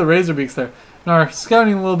 Steal away the Razor Beaks there. Now,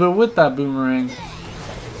 scouting a little bit with that Boomerang.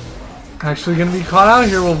 Actually going to be caught out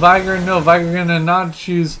here. Will Viger? No, Viger going to not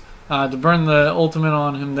choose to burn the ultimate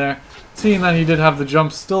on him there. Seeing that he did have the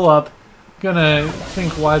jump still up. Gonna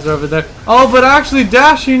think wiser over there. Oh, but actually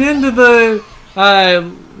dashing into the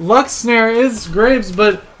Lux snare is Graves,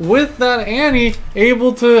 but with that Annie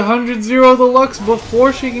able to 100-0 the Lux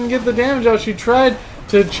before she can get the damage out. She tried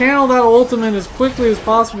to channel that ultimate as quickly as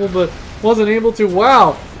possible, but wasn't able to.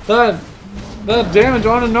 Wow, that damage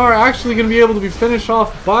on Anar actually going to be able to be finished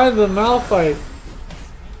off by the Malphite.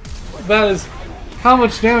 That is how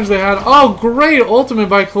much damage they had. Oh, great ultimate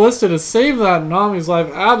by Callista to save that Nami's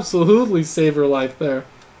life. Absolutely save her life there.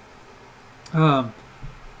 But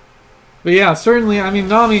yeah, certainly, I mean,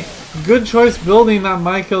 Nami, good choice building that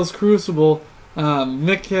Mikhail's Crucible,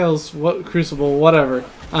 Mikhail's Crucible, whatever,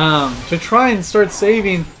 to try and start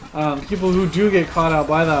saving people who do get caught out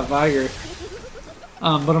by that Viger.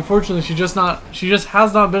 But unfortunately, she just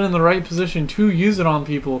has not been in the right position to use it on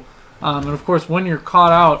people. And of course, when you're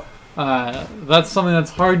caught out, that's something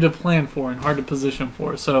that's hard to plan for and hard to position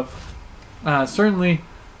for. So certainly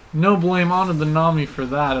no blame on the Nami for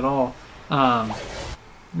that at all.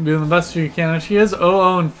 Doing the best you can. And she is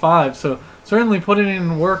 0-0-5, so certainly putting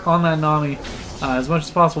in work on that Nami as much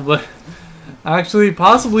as possible. But actually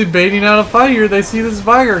possibly baiting out a fight here. They see this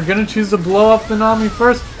Viger going to choose to blow up the Nami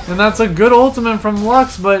first, and that's a good ultimate from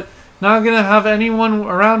Lux, but not going to have anyone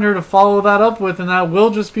around her to follow that up with, and that will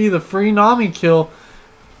just be the free Nami kill.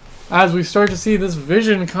 As we start to see this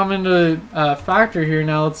vision come into factor here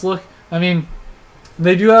now, let's look. I mean,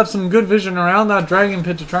 they do have some good vision around that dragon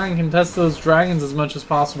pit to try and contest those dragons as much as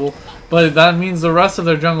possible, but that means the rest of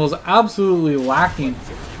their jungle is absolutely lacking,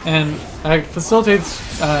 and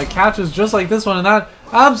facilitates catches just like this one, and that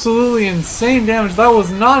absolutely insane damage. That was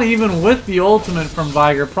not even with the ultimate from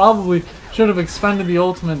Viger. Probably should have expended the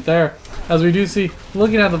ultimate there, as we do see,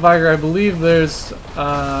 looking at the Viger, I believe there's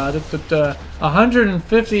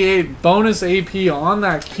 158 bonus AP on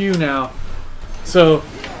that Q now. So,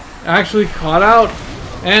 actually caught out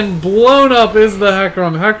and blown up is the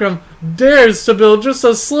Hecarim. Hecarim dares to build just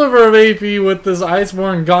a sliver of AP with this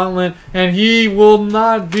Iceborne Gauntlet, and he will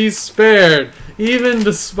not be spared. Even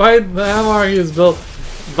despite the MR he has built,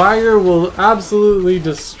 Viger will absolutely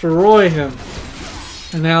destroy him.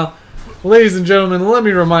 And now, ladies and gentlemen, let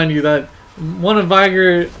me remind you that one of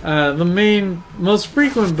Viger, the most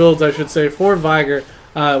frequent builds, I should say, for Viger,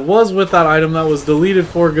 was with that item that was deleted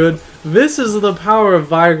for good. This is the power of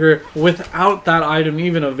Viger without that item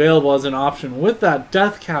even available as an option. With that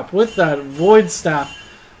Death Cap, with that Void Staff.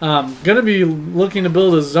 Gonna be looking to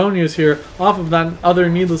build a Zonius here off of that other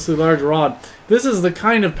needlessly large rod. This is the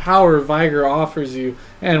kind of power Viger offers you.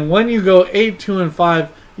 And when you go 8, 2, and 5,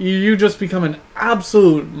 you just become an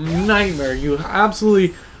absolute nightmare. You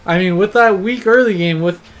absolutely, I mean, with that weak early game,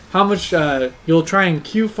 with how much you'll try and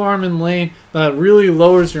Q farm in lane, that really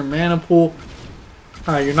lowers your mana pool.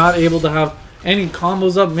 You're not able to have any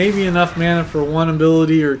combos up, maybe enough mana for one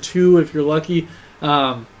ability or two if you're lucky.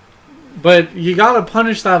 But you gotta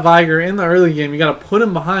punish that Viger in the early game. You gotta put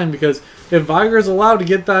him behind, because if Viger is allowed to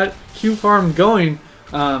get that Q farm going,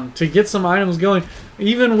 to get some items going,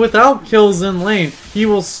 even without kills in lane, he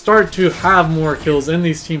will start to have more kills in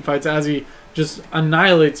these team fights as he just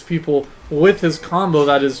annihilates people with his combo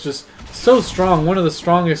that is just so strong. One of the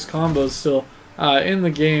strongest combos still in the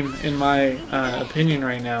game, in my opinion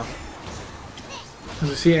right now. As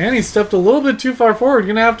you see, Annie stepped a little bit too far forward.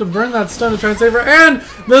 Gonna have to burn that stun to try and save her. And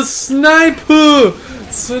the snipe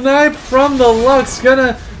from the Lux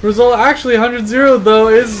gonna result. Actually, 100-0 though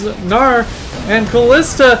is Gnar, and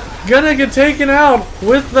Kalista gonna get taken out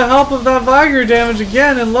with the help of that Viger damage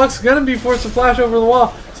again, and Lux gonna be forced to flash over the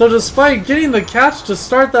wall. So despite getting the catch to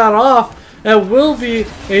start that off, it will be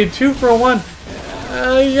a 2-for-1.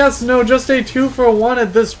 Yes, no, just a 2-for-1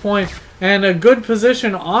 at this point. And a good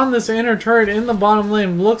position on this inner turret in the bottom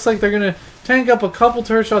lane. Looks like they're going to tank up a couple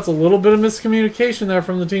turret shots. A little bit of miscommunication there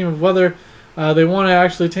from the team of whether they want to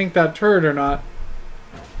actually tank that turret or not.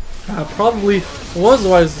 Probably was the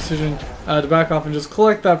wise decision to back off and just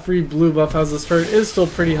collect that free blue buff, as this turret is still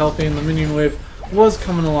pretty healthy and the minion wave was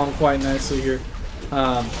coming along quite nicely here.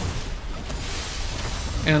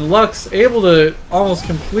 And Lux able to almost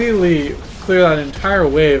completely clear that entire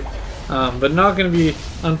wave. But not going to be,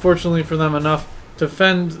 unfortunately for them, enough to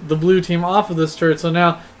fend the blue team off of this turret. So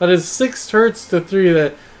now that is 6 turrets to 3.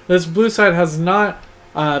 That this blue side has not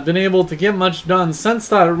been able to get much done since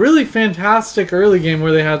that really fantastic early game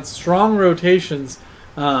where they had strong rotations.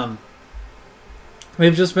 They've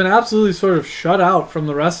just been absolutely sort of shut out from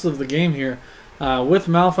the rest of the game here. With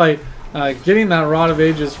Malphite getting that Rod of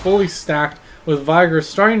Ages fully stacked, with Viger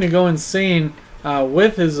starting to go insane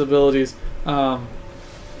with his abilities.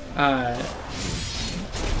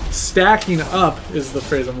 Stacking up is the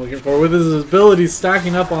phrase I'm looking for, with his abilities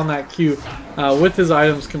stacking up on that Q with his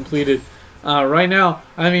items completed. Right now,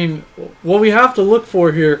 I mean, what we have to look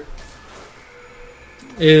for here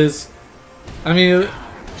is, I mean,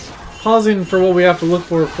 pausing for what we have to look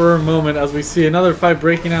for a moment as we see another fight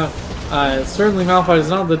breaking out. Certainly Malphite is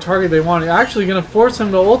not the target they want. Actually going to force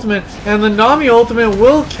him to ultimate, and the Nami ultimate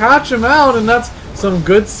will catch him out, and that's some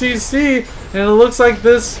good CC. And it looks like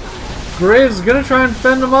this Graves is going to try and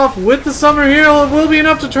fend him off with the Summer Hero. It will be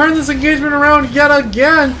enough to turn this engagement around yet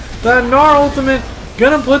again. That Gnar ultimate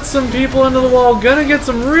going to put some people into the wall. Going to get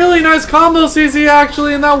some really nice combo CC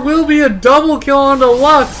actually, and that will be a double kill onto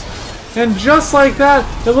Lux. And just like that,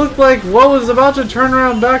 it looked like what was about to turn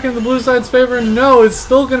around back in the blue side's favor. No, it's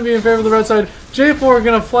still going to be in favor of the red side. J4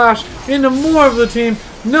 going to flash into more of the team.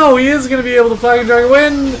 No, he is going to be able to flag and drag away.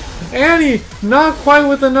 And Annie, not quite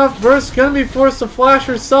with enough burst, going to be forced to flash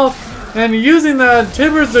herself. And using that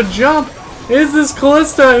Tibbers to jump is this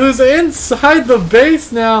Kalista, who's inside the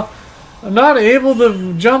base now. Not able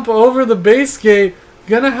to jump over the base gate.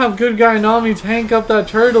 Going to have good guy Nami tank up that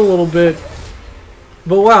turret a little bit.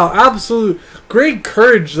 But wow, absolute great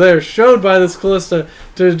courage there showed by this Kalista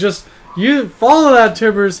to just follow that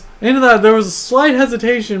Tibbers into that. There was a slight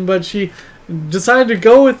hesitation, but she decided to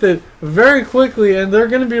go with it very quickly, and they're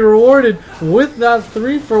going to be rewarded with that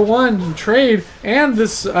 3-for-1 trade and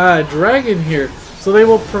this dragon here. So they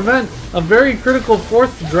will prevent a very critical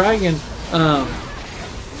 4th dragon.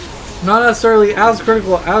 Not necessarily as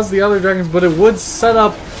critical as the other dragons, but it would set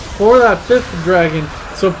up for that 5th dragon.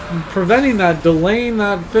 So preventing that, delaying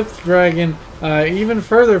that 5th dragon even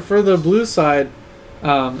further for the blue side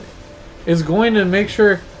is going to make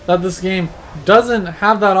sure that this game doesn't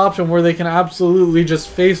have that option where they can absolutely just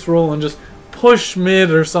face roll and just push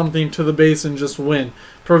mid or something to the base and just win.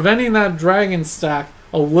 Preventing that dragon stack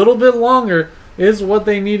a little bit longer is what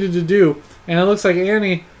they needed to do. And it looks like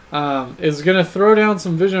Annie is going to throw down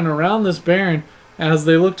some vision around this Baron as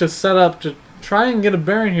they look to set up to try and get a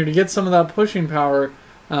Baron here to get some of that pushing power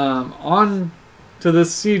on to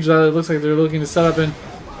this siege that it looks like they're looking to set up in.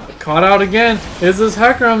 Caught out again. Is this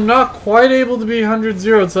Hecarim not quite able to be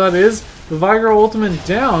 100-0? So that is the Viger ultimate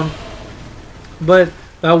down. But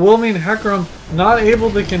that will mean Hecarim not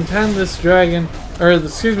able to contend this dragon, or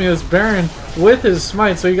excuse me, this Baron with his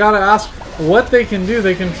smite. So you gotta ask what they can do.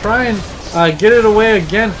 They can try and get it away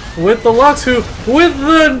again with the Lux, who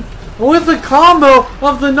with the combo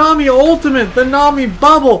of the Nami ultimate, the Nami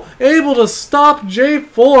bubble, able to stop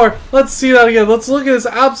J4. Let's see that again. Let's look at this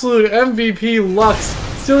absolute MVP Lux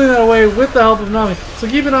stealing that away with the help of Nami. So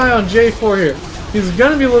keep an eye on J4 here. He's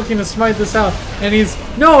going to be looking to smite this out. And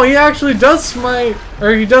no, he actually does smite,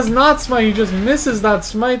 or he does not smite. He just misses that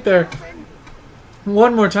smite there.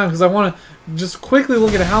 One more time, because I want to just quickly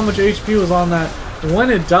look at how much HP was on that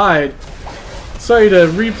when it died. Sorry to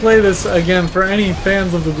replay this again for any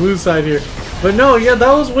fans of the blue side here. But no, yeah,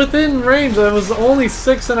 that was within range. That was only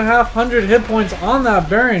 6,500 hit points on that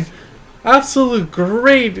Baron. Absolute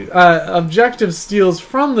great objective steals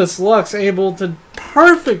from this Lux, able to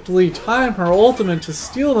perfectly time her ultimate to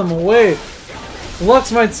steal them away.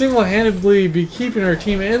 Lux might single-handedly be keeping her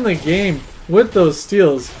team in the game with those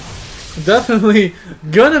steals. Definitely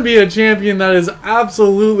gonna be a champion that is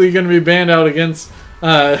absolutely gonna be banned out against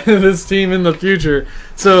this team in the future.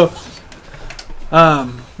 So,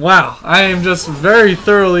 wow, I am just very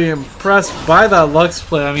thoroughly impressed by that Lux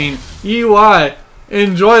play. I mean, EY,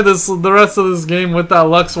 enjoy the rest of this game with that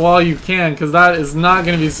Lux while you can, because that is not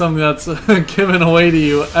going to be something that's given away to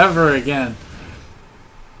you ever again.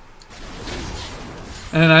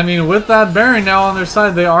 And I mean, with that Baron now on their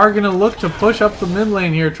side, they are going to look to push up the mid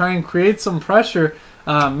lane here, try and create some pressure,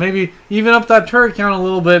 maybe even up that turret count a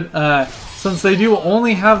little bit. Since they do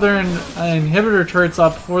only have their inhibitor turrets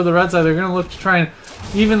up for the red side, they're going to look to try and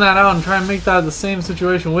even that out and try and make that the same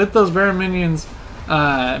situation with those Baron minions.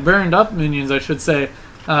 Baroned up minions, I should say,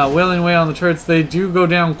 wailing away on the turrets. They do go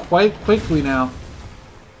down quite quickly now.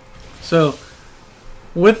 So,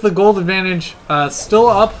 with the gold advantage still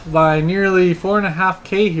up by nearly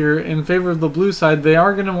 4.5k here in favor of the blue side, they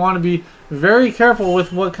are going to want to be very careful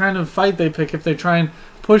with what kind of fight they pick if they try and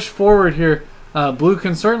push forward here. Blue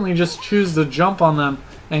can certainly just choose to jump on them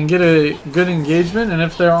and get a good engagement, and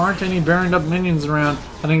if there aren't any Baroned up minions around,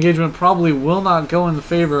 an engagement probably will not go in the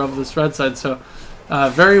favor of this red side. So,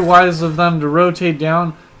 very wise of them to rotate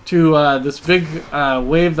down to this big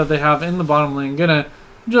wave that they have in the bottom lane. Gonna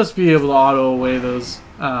just be able to auto away those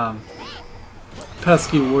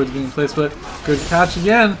pesky wards being placed. But good catch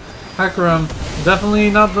again. Hecarim, definitely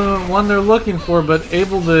not the one they're looking for, but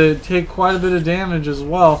able to take quite a bit of damage as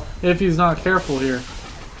well if he's not careful here.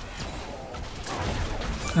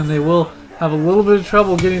 And they will have a little bit of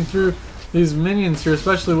trouble getting through these minions here,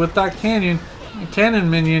 especially with that cannon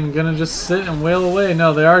minion gonna just sit and wail away.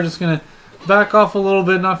 No, they are just gonna back off a little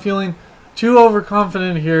bit, not feeling too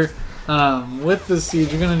overconfident here with this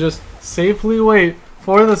siege. You're gonna just safely wait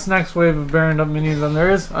for this next wave of Baroned up minions, and there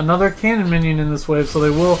is another cannon minion in this wave, so they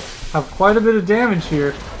will have quite a bit of damage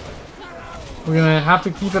here. We're gonna have to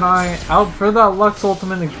keep an eye out for that Lux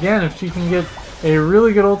ultimate again. If she can get a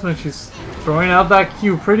really good ultimate, she's throwing out that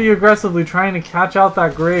Q pretty aggressively, trying to catch out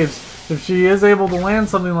that Graves. If she is able to land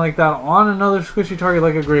something like that on another squishy target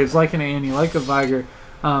like a Graves, like an Annie, like a Viger,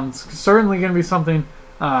 it's certainly going to be something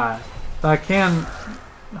that can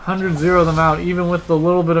 100-0 them out, even with the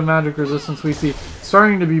little bit of magic resistance we see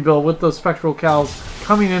starting to be built with those Spectral Cows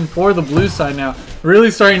coming in for the blue side now.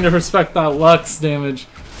 Really starting to respect that Lux damage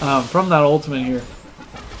from that ultimate here.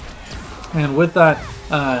 And with that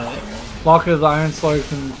Locket of the Iron Slaughter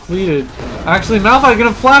completed. Actually, Malphite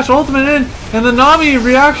gonna flash ultimate in, and the Nami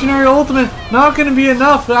reactionary ultimate not gonna be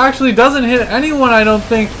enough. It actually doesn't hit anyone, I don't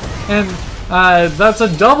think, and that's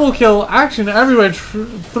a double kill action everywhere.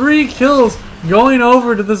 3 kills going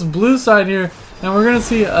over to this blue side here, and we're gonna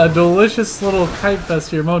see a delicious little kite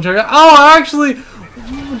fest here momentarily. Oh, actually,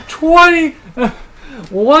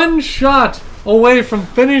 1 shot away from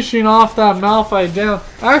finishing off that Malphite down.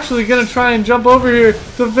 Actually gonna try and jump over here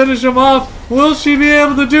to finish him off. Will she be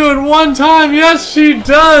able to do it one time? Yes, she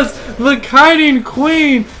does! The Kiting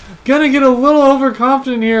Queen gonna get a little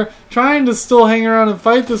overconfident here, trying to still hang around and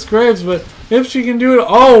fight this Graves, but if she can do it,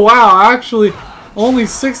 oh wow, actually only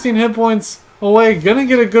 16 hit points away. Gonna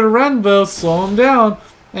get a good run though, slow him down,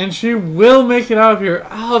 and she will make it out of here.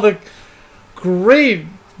 Oh, the great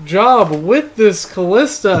job with this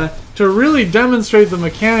Callista to really demonstrate the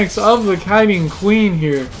mechanics of the Kiting Queen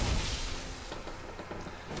here.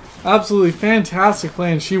 Absolutely fantastic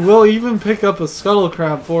play, and she will even pick up a Scuttle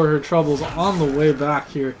Crab for her troubles on the way back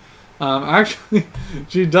here. Actually,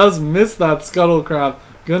 she does miss that Scuttle Crab.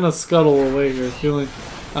 Gonna scuttle away here, feeling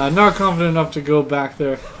not confident enough to go back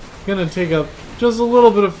there. Gonna take up just a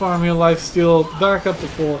little bit of farm here, lifesteal, back up to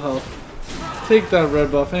full health. Take that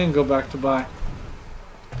red buff and go back to buy.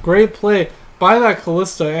 Great play by that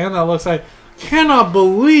Callista and that Lux. I cannot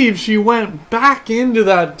believe she went back into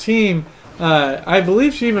that team. I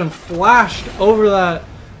believe she even flashed over that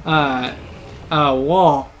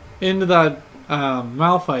wall into that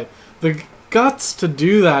Malphite. The guts to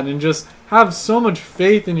do that and just have so much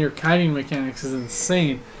faith in your kiting mechanics is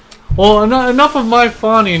insane. Well, enough of my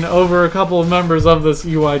fawning over a couple of members of this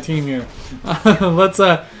UI team here. Let's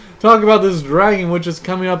talk about this dragon, which is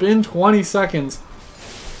coming up in 20 seconds.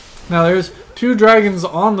 Now, there's 2 dragons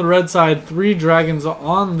on the red side, 3 dragons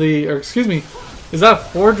on the... Or, excuse me, is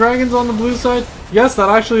that 4 dragons on the blue side? Yes, that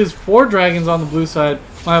actually is 4 dragons on the blue side.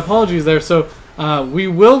 My apologies there. So, we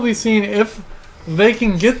will be seeing if they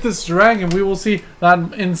can get this dragon. We will see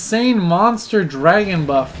that insane monster dragon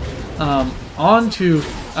buff onto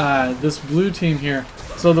this blue team here.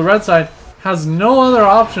 So the red side has no other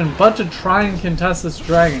option but to try and contest this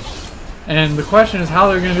dragon. And the question is how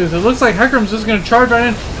they're going to do this. It looks like Hecarim's just going to charge right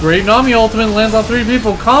in. Great Nami ultimate lands on 3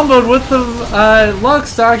 people. Comboed with the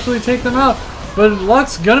Lux to actually take them out. But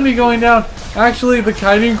Lux going to be going down. Actually, the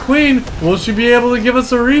Kiting Queen, will she be able to give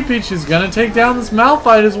us a repeat? She's going to take down this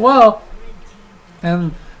Malphite as well.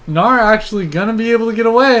 And Nara actually going to be able to get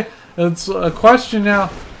away. It's a question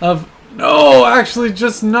now of, no, actually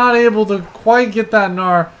just not able to quite get that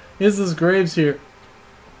Nara. Is this Graves here?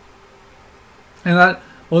 And that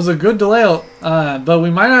was a good delay, but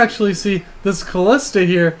we might actually see this Callista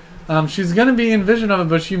here. She's going to be in vision of it,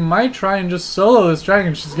 but she might try and just solo this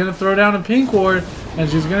dragon. She's going to throw down a pink ward, and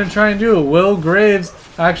she's going to try and do it. Will Graves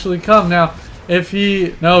actually come? Now, if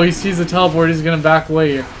he... No, he sees the teleport. He's going to back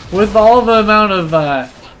away here. With all the amount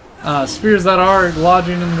of spears that are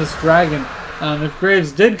lodging in this dragon, if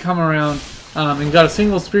Graves did come around and got a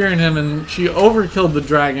single spear in him and she overkilled the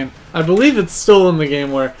dragon, I believe it's still in the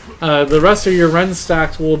game where the rest of your Ren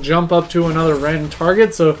stacks will jump up to another Ren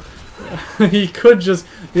target, so he could just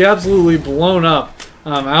be absolutely blown up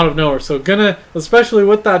out of nowhere. So gonna, especially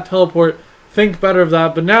with that teleport, think better of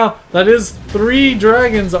that. But now that is 3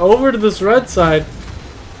 dragons over to this red side.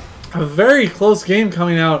 A very close game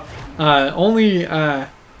coming out. Well,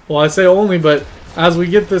 I say only, but as we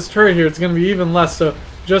get this turret here, it's going to be even less. So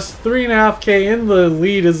just 3.5k in the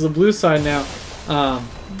lead is the blue side now.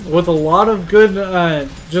 With a lot of good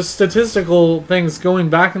just statistical things going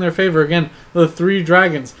back in their favor. Again, the 3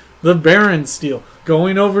 dragons. The Baron steal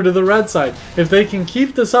going over to the red side. If they can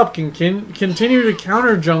keep this up, can continue to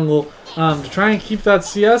counter jungle to try and keep that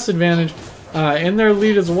CS advantage in their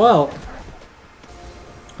lead as well.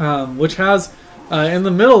 Which has, in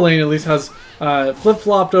the middle lane at least, has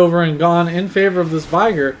flip-flopped over and gone in favor of this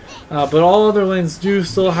Viger. But all other lanes do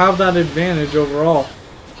still have that advantage overall.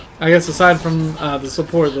 I guess aside from the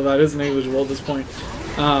support, though that is negligible at this point.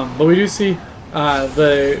 But we do see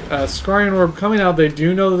the ChRonICwar coming out. They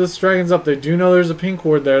do know that this dragon's up. They do know there's a pink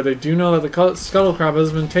ward there. They do know that the Scuttle Crab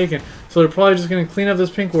has been taken. So they're probably just going to clean up this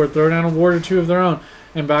pink ward, throw down a ward or 2 of their own,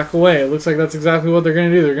 and back away. It looks like that's exactly what they're going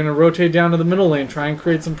to do. They're going to rotate down to the middle lane, try and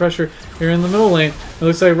create some pressure here in the middle lane. It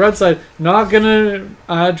looks like red side not going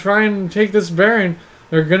to try and take this Baron.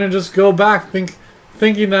 They're going to just go back,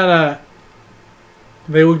 thinking that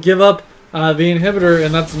they would give up the inhibitor,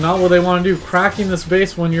 and that's not what they want to do. Cracking this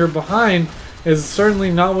base when you're behind is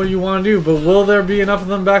certainly not what you want to do, but will there be enough of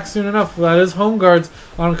them back soon enough? That is home guards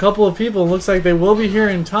on a couple of people. It looks like they will be here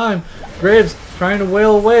in time. Graves trying to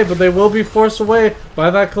wail away, but they will be forced away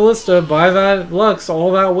by that Callista, by that Lux.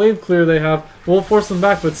 All that wave clear they have will force them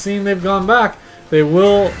back, but seeing they've gone back, they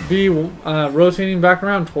will be rotating back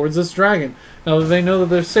around towards this dragon. Now that they know that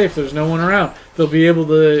they're safe, there's no one around, they'll be able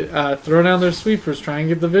to throw down their sweepers, try and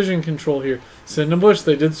get the vision control here. Sit in a bush.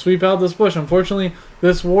 They did sweep out this bush. Unfortunately,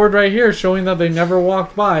 this ward right here showing that they never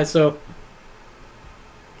walked by, so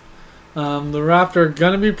the Raptor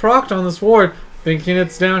going to be procced on this ward, thinking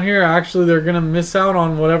it's down here. Actually, they're going to miss out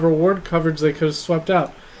on whatever ward coverage they could have swept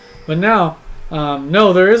out. But now,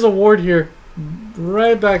 no, there is a ward here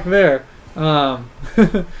right back there.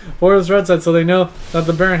 For this red side, so they know that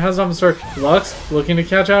the Baron has on start. Lux looking to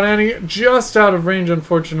catch out Annie, just out of range,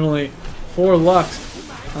 unfortunately, for Lux.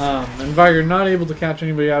 And Viger not able to catch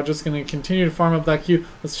anybody out, just going to continue to farm up that Q.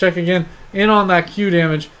 Let's check again in on that Q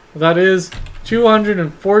damage. That is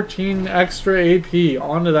 214 extra AP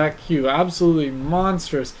onto that Q. Absolutely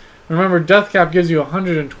monstrous. Remember, Death Cap gives you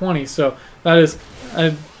 120, so that is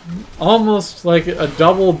almost like a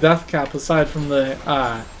double Death Cap aside from the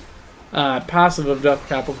passive of Death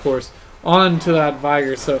Cap, of course, onto that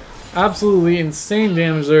Vigor. So absolutely insane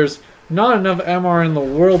damage. There's not enough MR in the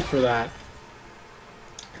world for that.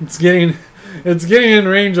 It's getting in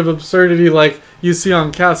range of absurdity like you see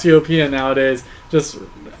on Cassiopeia nowadays. Just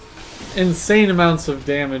insane amounts of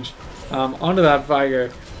damage onto that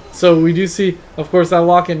Vigor. So we do see, of course, that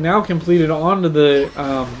locket now completed onto the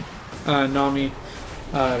Nami.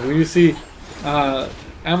 We do see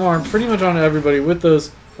MR pretty much onto everybody with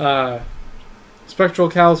those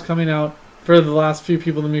Spectral Cows coming out for the last few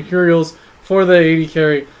people. The Mercurials for the AD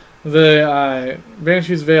carry. The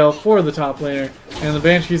Banshee's Veil for the top laner. And the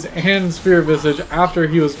Banshees and Spirit Visage after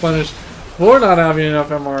he was punished for not having enough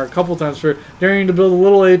MR a couple times for daring to build a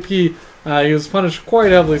little AP. He was punished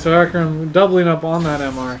quite heavily, so Hecarim doubling up on that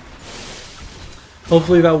MR.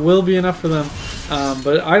 Hopefully that will be enough for them.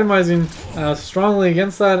 But itemizing strongly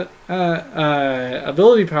against that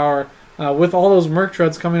ability power with all those Merc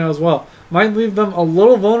Treads coming out as well. Might leave them a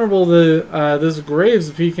little vulnerable to this Graves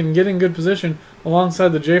if he can get in good position alongside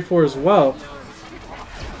the J4 as well.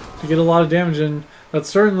 To get a lot of damage in. That's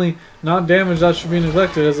certainly not damage that should be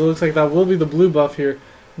neglected, as it looks like that will be the blue buff here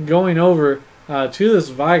going over to this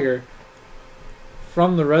Vigor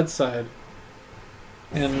from the red side.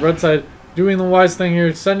 And red side doing the wise thing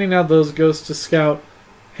here, sending out those ghosts to scout,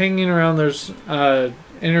 hanging around their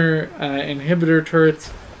inner inhibitor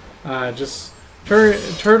turrets, just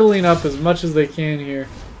turtling up as much as they can here.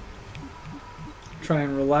 Try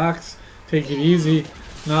and relax, take it easy,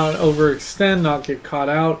 not overextend, not get caught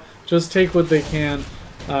out. Just take what they can.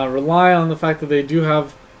 Rely on the fact that they do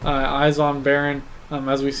have eyes on Baron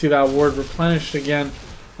as we see that ward replenished again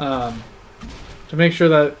to make sure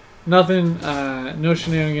that nothing, no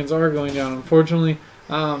shenanigans are going down. Unfortunately,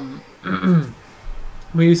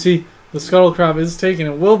 we see the Scuttle Crab is taken.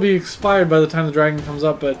 It will be expired by the time the dragon comes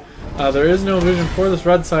up, but there is no vision for this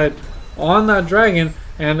red side on that dragon.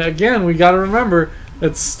 And again, we got to remember,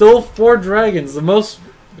 it's still 4 dragons. The most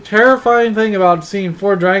terrifying thing about seeing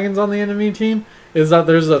 4 dragons on the enemy team is that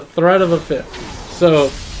there's a threat of a 5th. So,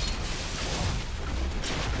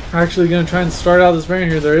 actually going to try and start out this Baron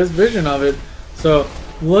here. There is vision of it. So,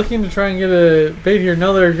 looking to try and get a bait here.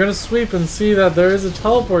 No, they're going to sweep and see that there is a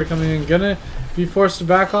teleport coming in. Going to be forced to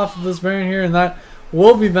back off of this Baron here, and that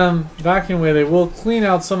will be them backing away. They will clean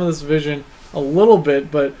out some of this vision a little bit,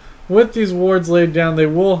 but with these wards laid down, they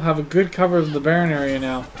will have a good cover of the Baron area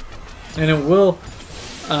now. And it will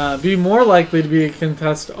be more likely to be a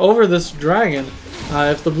contest over this dragon.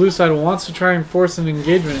 If the blue side wants to try and force an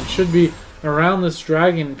engagement, it should be around this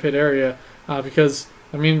dragon pit area. Because,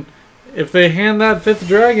 I mean, if they hand that 5th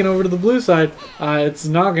dragon over to the blue side, it's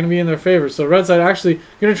not going to be in their favor. So red side actually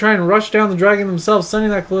going to try and rush down the dragon themselves,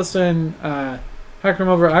 sending that Callista and Hecarim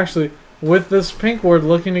over actually with this pink ward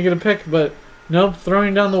looking to get a pick. But nope,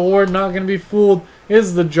 throwing down the ward, not going to be fooled,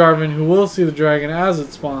 is the Jarvan, who will see the dragon as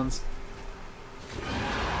it spawns.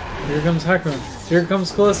 Here comes Hecarim. Here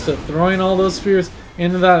comes Callista, throwing all those spears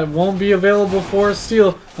into that. It won't be available for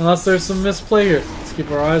steal unless there's some misplay here. Let's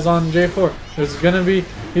keep our eyes on J4. There's gonna be,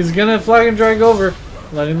 he's gonna flag and drag over,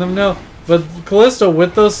 letting them know. But Callista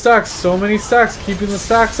with those stacks, so many stacks, keeping the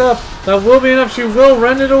stacks up. That will be enough. She will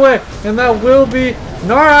rend it away, and that will be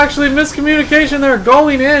Gnar. Actually, miscommunication there,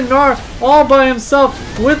 going in. Gnar all by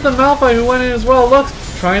himself with the Malphite who went in as well. Looks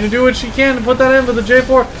trying to do what she can to put that in, but the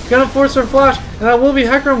J4 gonna force her flash, and that will be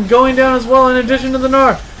Hecarim going down as well in addition to the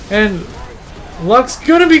Gnar. And Lux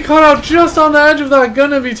gonna be caught out just on the edge of that,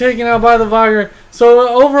 gonna be taken out by the Vigor.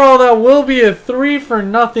 So overall, that will be a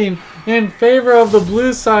 3-for-0 in favor of the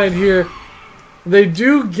blue side here. They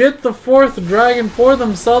do get the 4th dragon for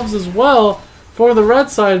themselves as well for the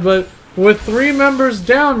red side, but with 3 members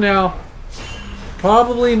down now,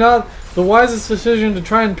 probably not the wisest decision to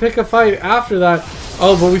try and pick a fight after that.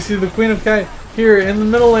 Oh, but we see the Queen of Kite here in the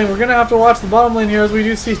middle lane. We're going to have to watch the bottom lane here as we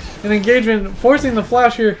do see an engagement forcing the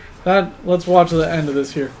flash here. Let's watch the end of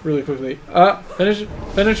this here really quickly.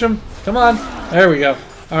 Finish him. Come on. There we go.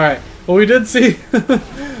 All right. Well, we did see the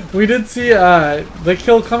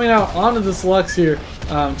kill coming out onto this Lux here,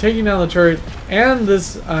 taking down the turret and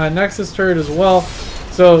this Nexus turret as well.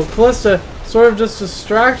 So Callista sort of just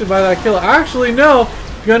distracted by that kill. Actually, no,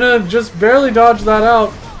 gonna just barely dodge that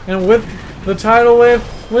out, and with the tidal wave,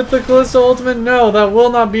 with the Callista ultimate, no, that will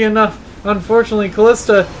not be enough. Unfortunately,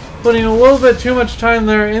 Callista putting a little bit too much time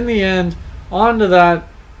there in the end onto that.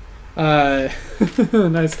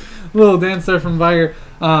 Nice little dance there from Vigor.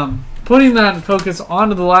 Putting that focus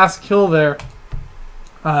onto the last kill there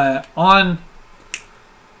on...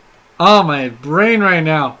 Oh, my brain right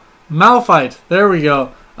now. Malphite. There we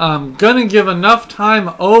go. Gonna give enough time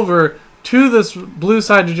over to this blue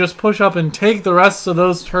side to just push up and take the rest of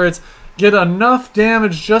those turrets. Get enough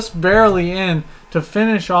damage just barely in to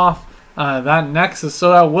finish off that Nexus.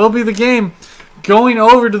 So that will be the game. Going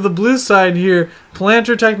over to the blue side here,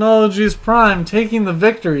 Palantir Technologies Prime taking the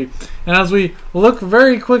victory. And as we look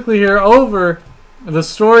very quickly here over the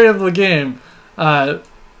story of the game,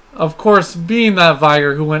 of course, being that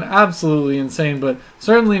Viger who went absolutely insane, but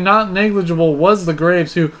certainly not negligible was the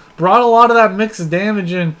Graves, who brought a lot of that mixed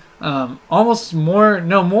damage in, almost more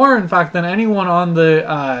in fact than anyone on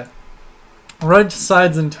the red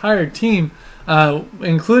side's entire team,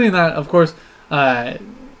 including that, of course,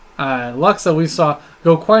 Lux that we saw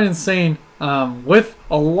go quite insane with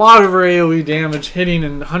a lot of her AoE damage hitting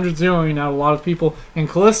and 100 zeroing out a lot of people, and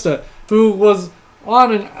Callista, who was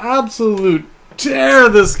on an absolute tear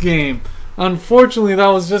this game. Unfortunately, that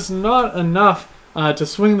was just not enough to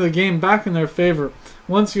swing the game back in their favor.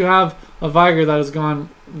 Once you have a Viger that has gone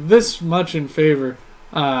this much in favor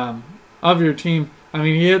of your team, I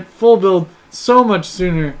mean, he hit full build so much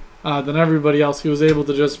sooner than everybody else. He was able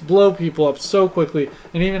to just blow people up so quickly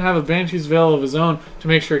and even have a Banshee's Veil of his own to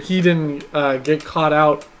make sure he didn't get caught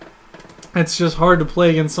out. It's just hard to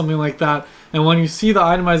play against something like that. And when you see the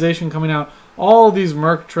itemization coming out, all these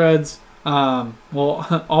Merc Treads,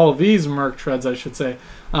 well, all these Merc Treads, I should say,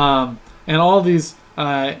 and all these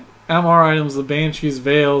MR items, the Banshee's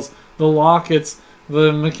Veils, the Lockets,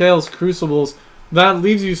 the Mikhail's Crucibles, that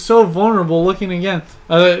leaves you so vulnerable. Looking again,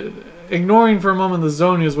 ignoring for a moment the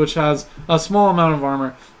Zhonya's, which has a small amount of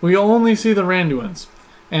armor, we only see the Randuin's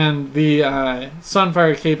and the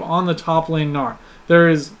Sunfire Cape on the top lane Gnar. There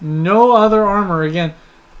is no other armor. Again,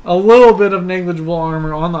 a little bit of negligible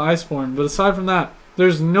armor on the Iceborne, but aside from that,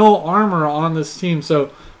 there's no armor on this team.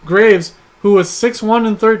 So Graves, who was 6-1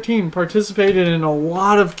 and 13, participated in a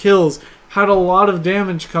lot of kills, had a lot of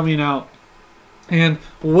damage coming out, and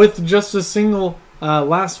with just a single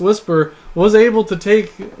Last Whisper, was able to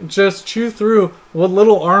just chew through what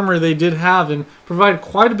little armor they did have and provide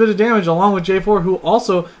quite a bit of damage, along with J4, who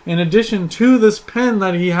also, in addition to this pen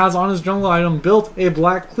that he has on his jungle item, built a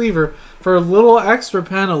Black Cleaver for a little extra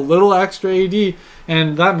pen, a little extra AD,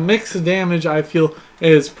 and that mixed damage, I feel,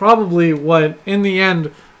 is probably what, in the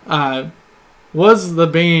end, was the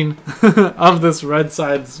bane of this red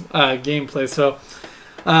side's gameplay. So,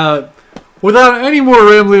 without any more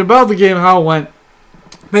rambling about the game, how it went,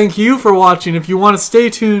 thank you for watching. If you want to stay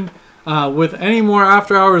tuned with any more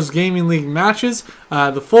After Hours Gaming League matches,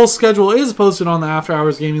 the full schedule is posted on the After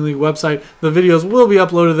Hours Gaming League website. The videos will be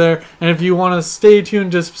uploaded there. And if you want to stay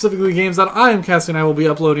tuned to specifically games that I am casting, I will be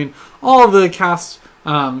uploading all of the casts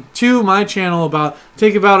to my channel.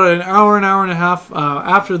 Take about an hour and a half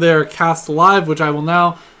after they're cast live, which I will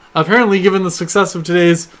now, apparently given the success of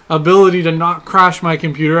today's ability to not crash my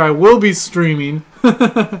computer, I will be streaming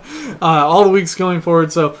all the weeks going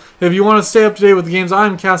forward. So if you want to stay up to date with the games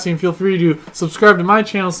I'm casting, feel free to subscribe to my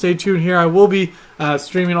channel. Stay tuned here. I will be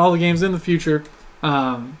streaming all the games in the future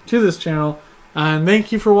to this channel. And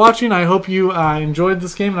thank you for watching. I hope you enjoyed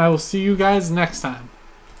this game, and I will see you guys next time.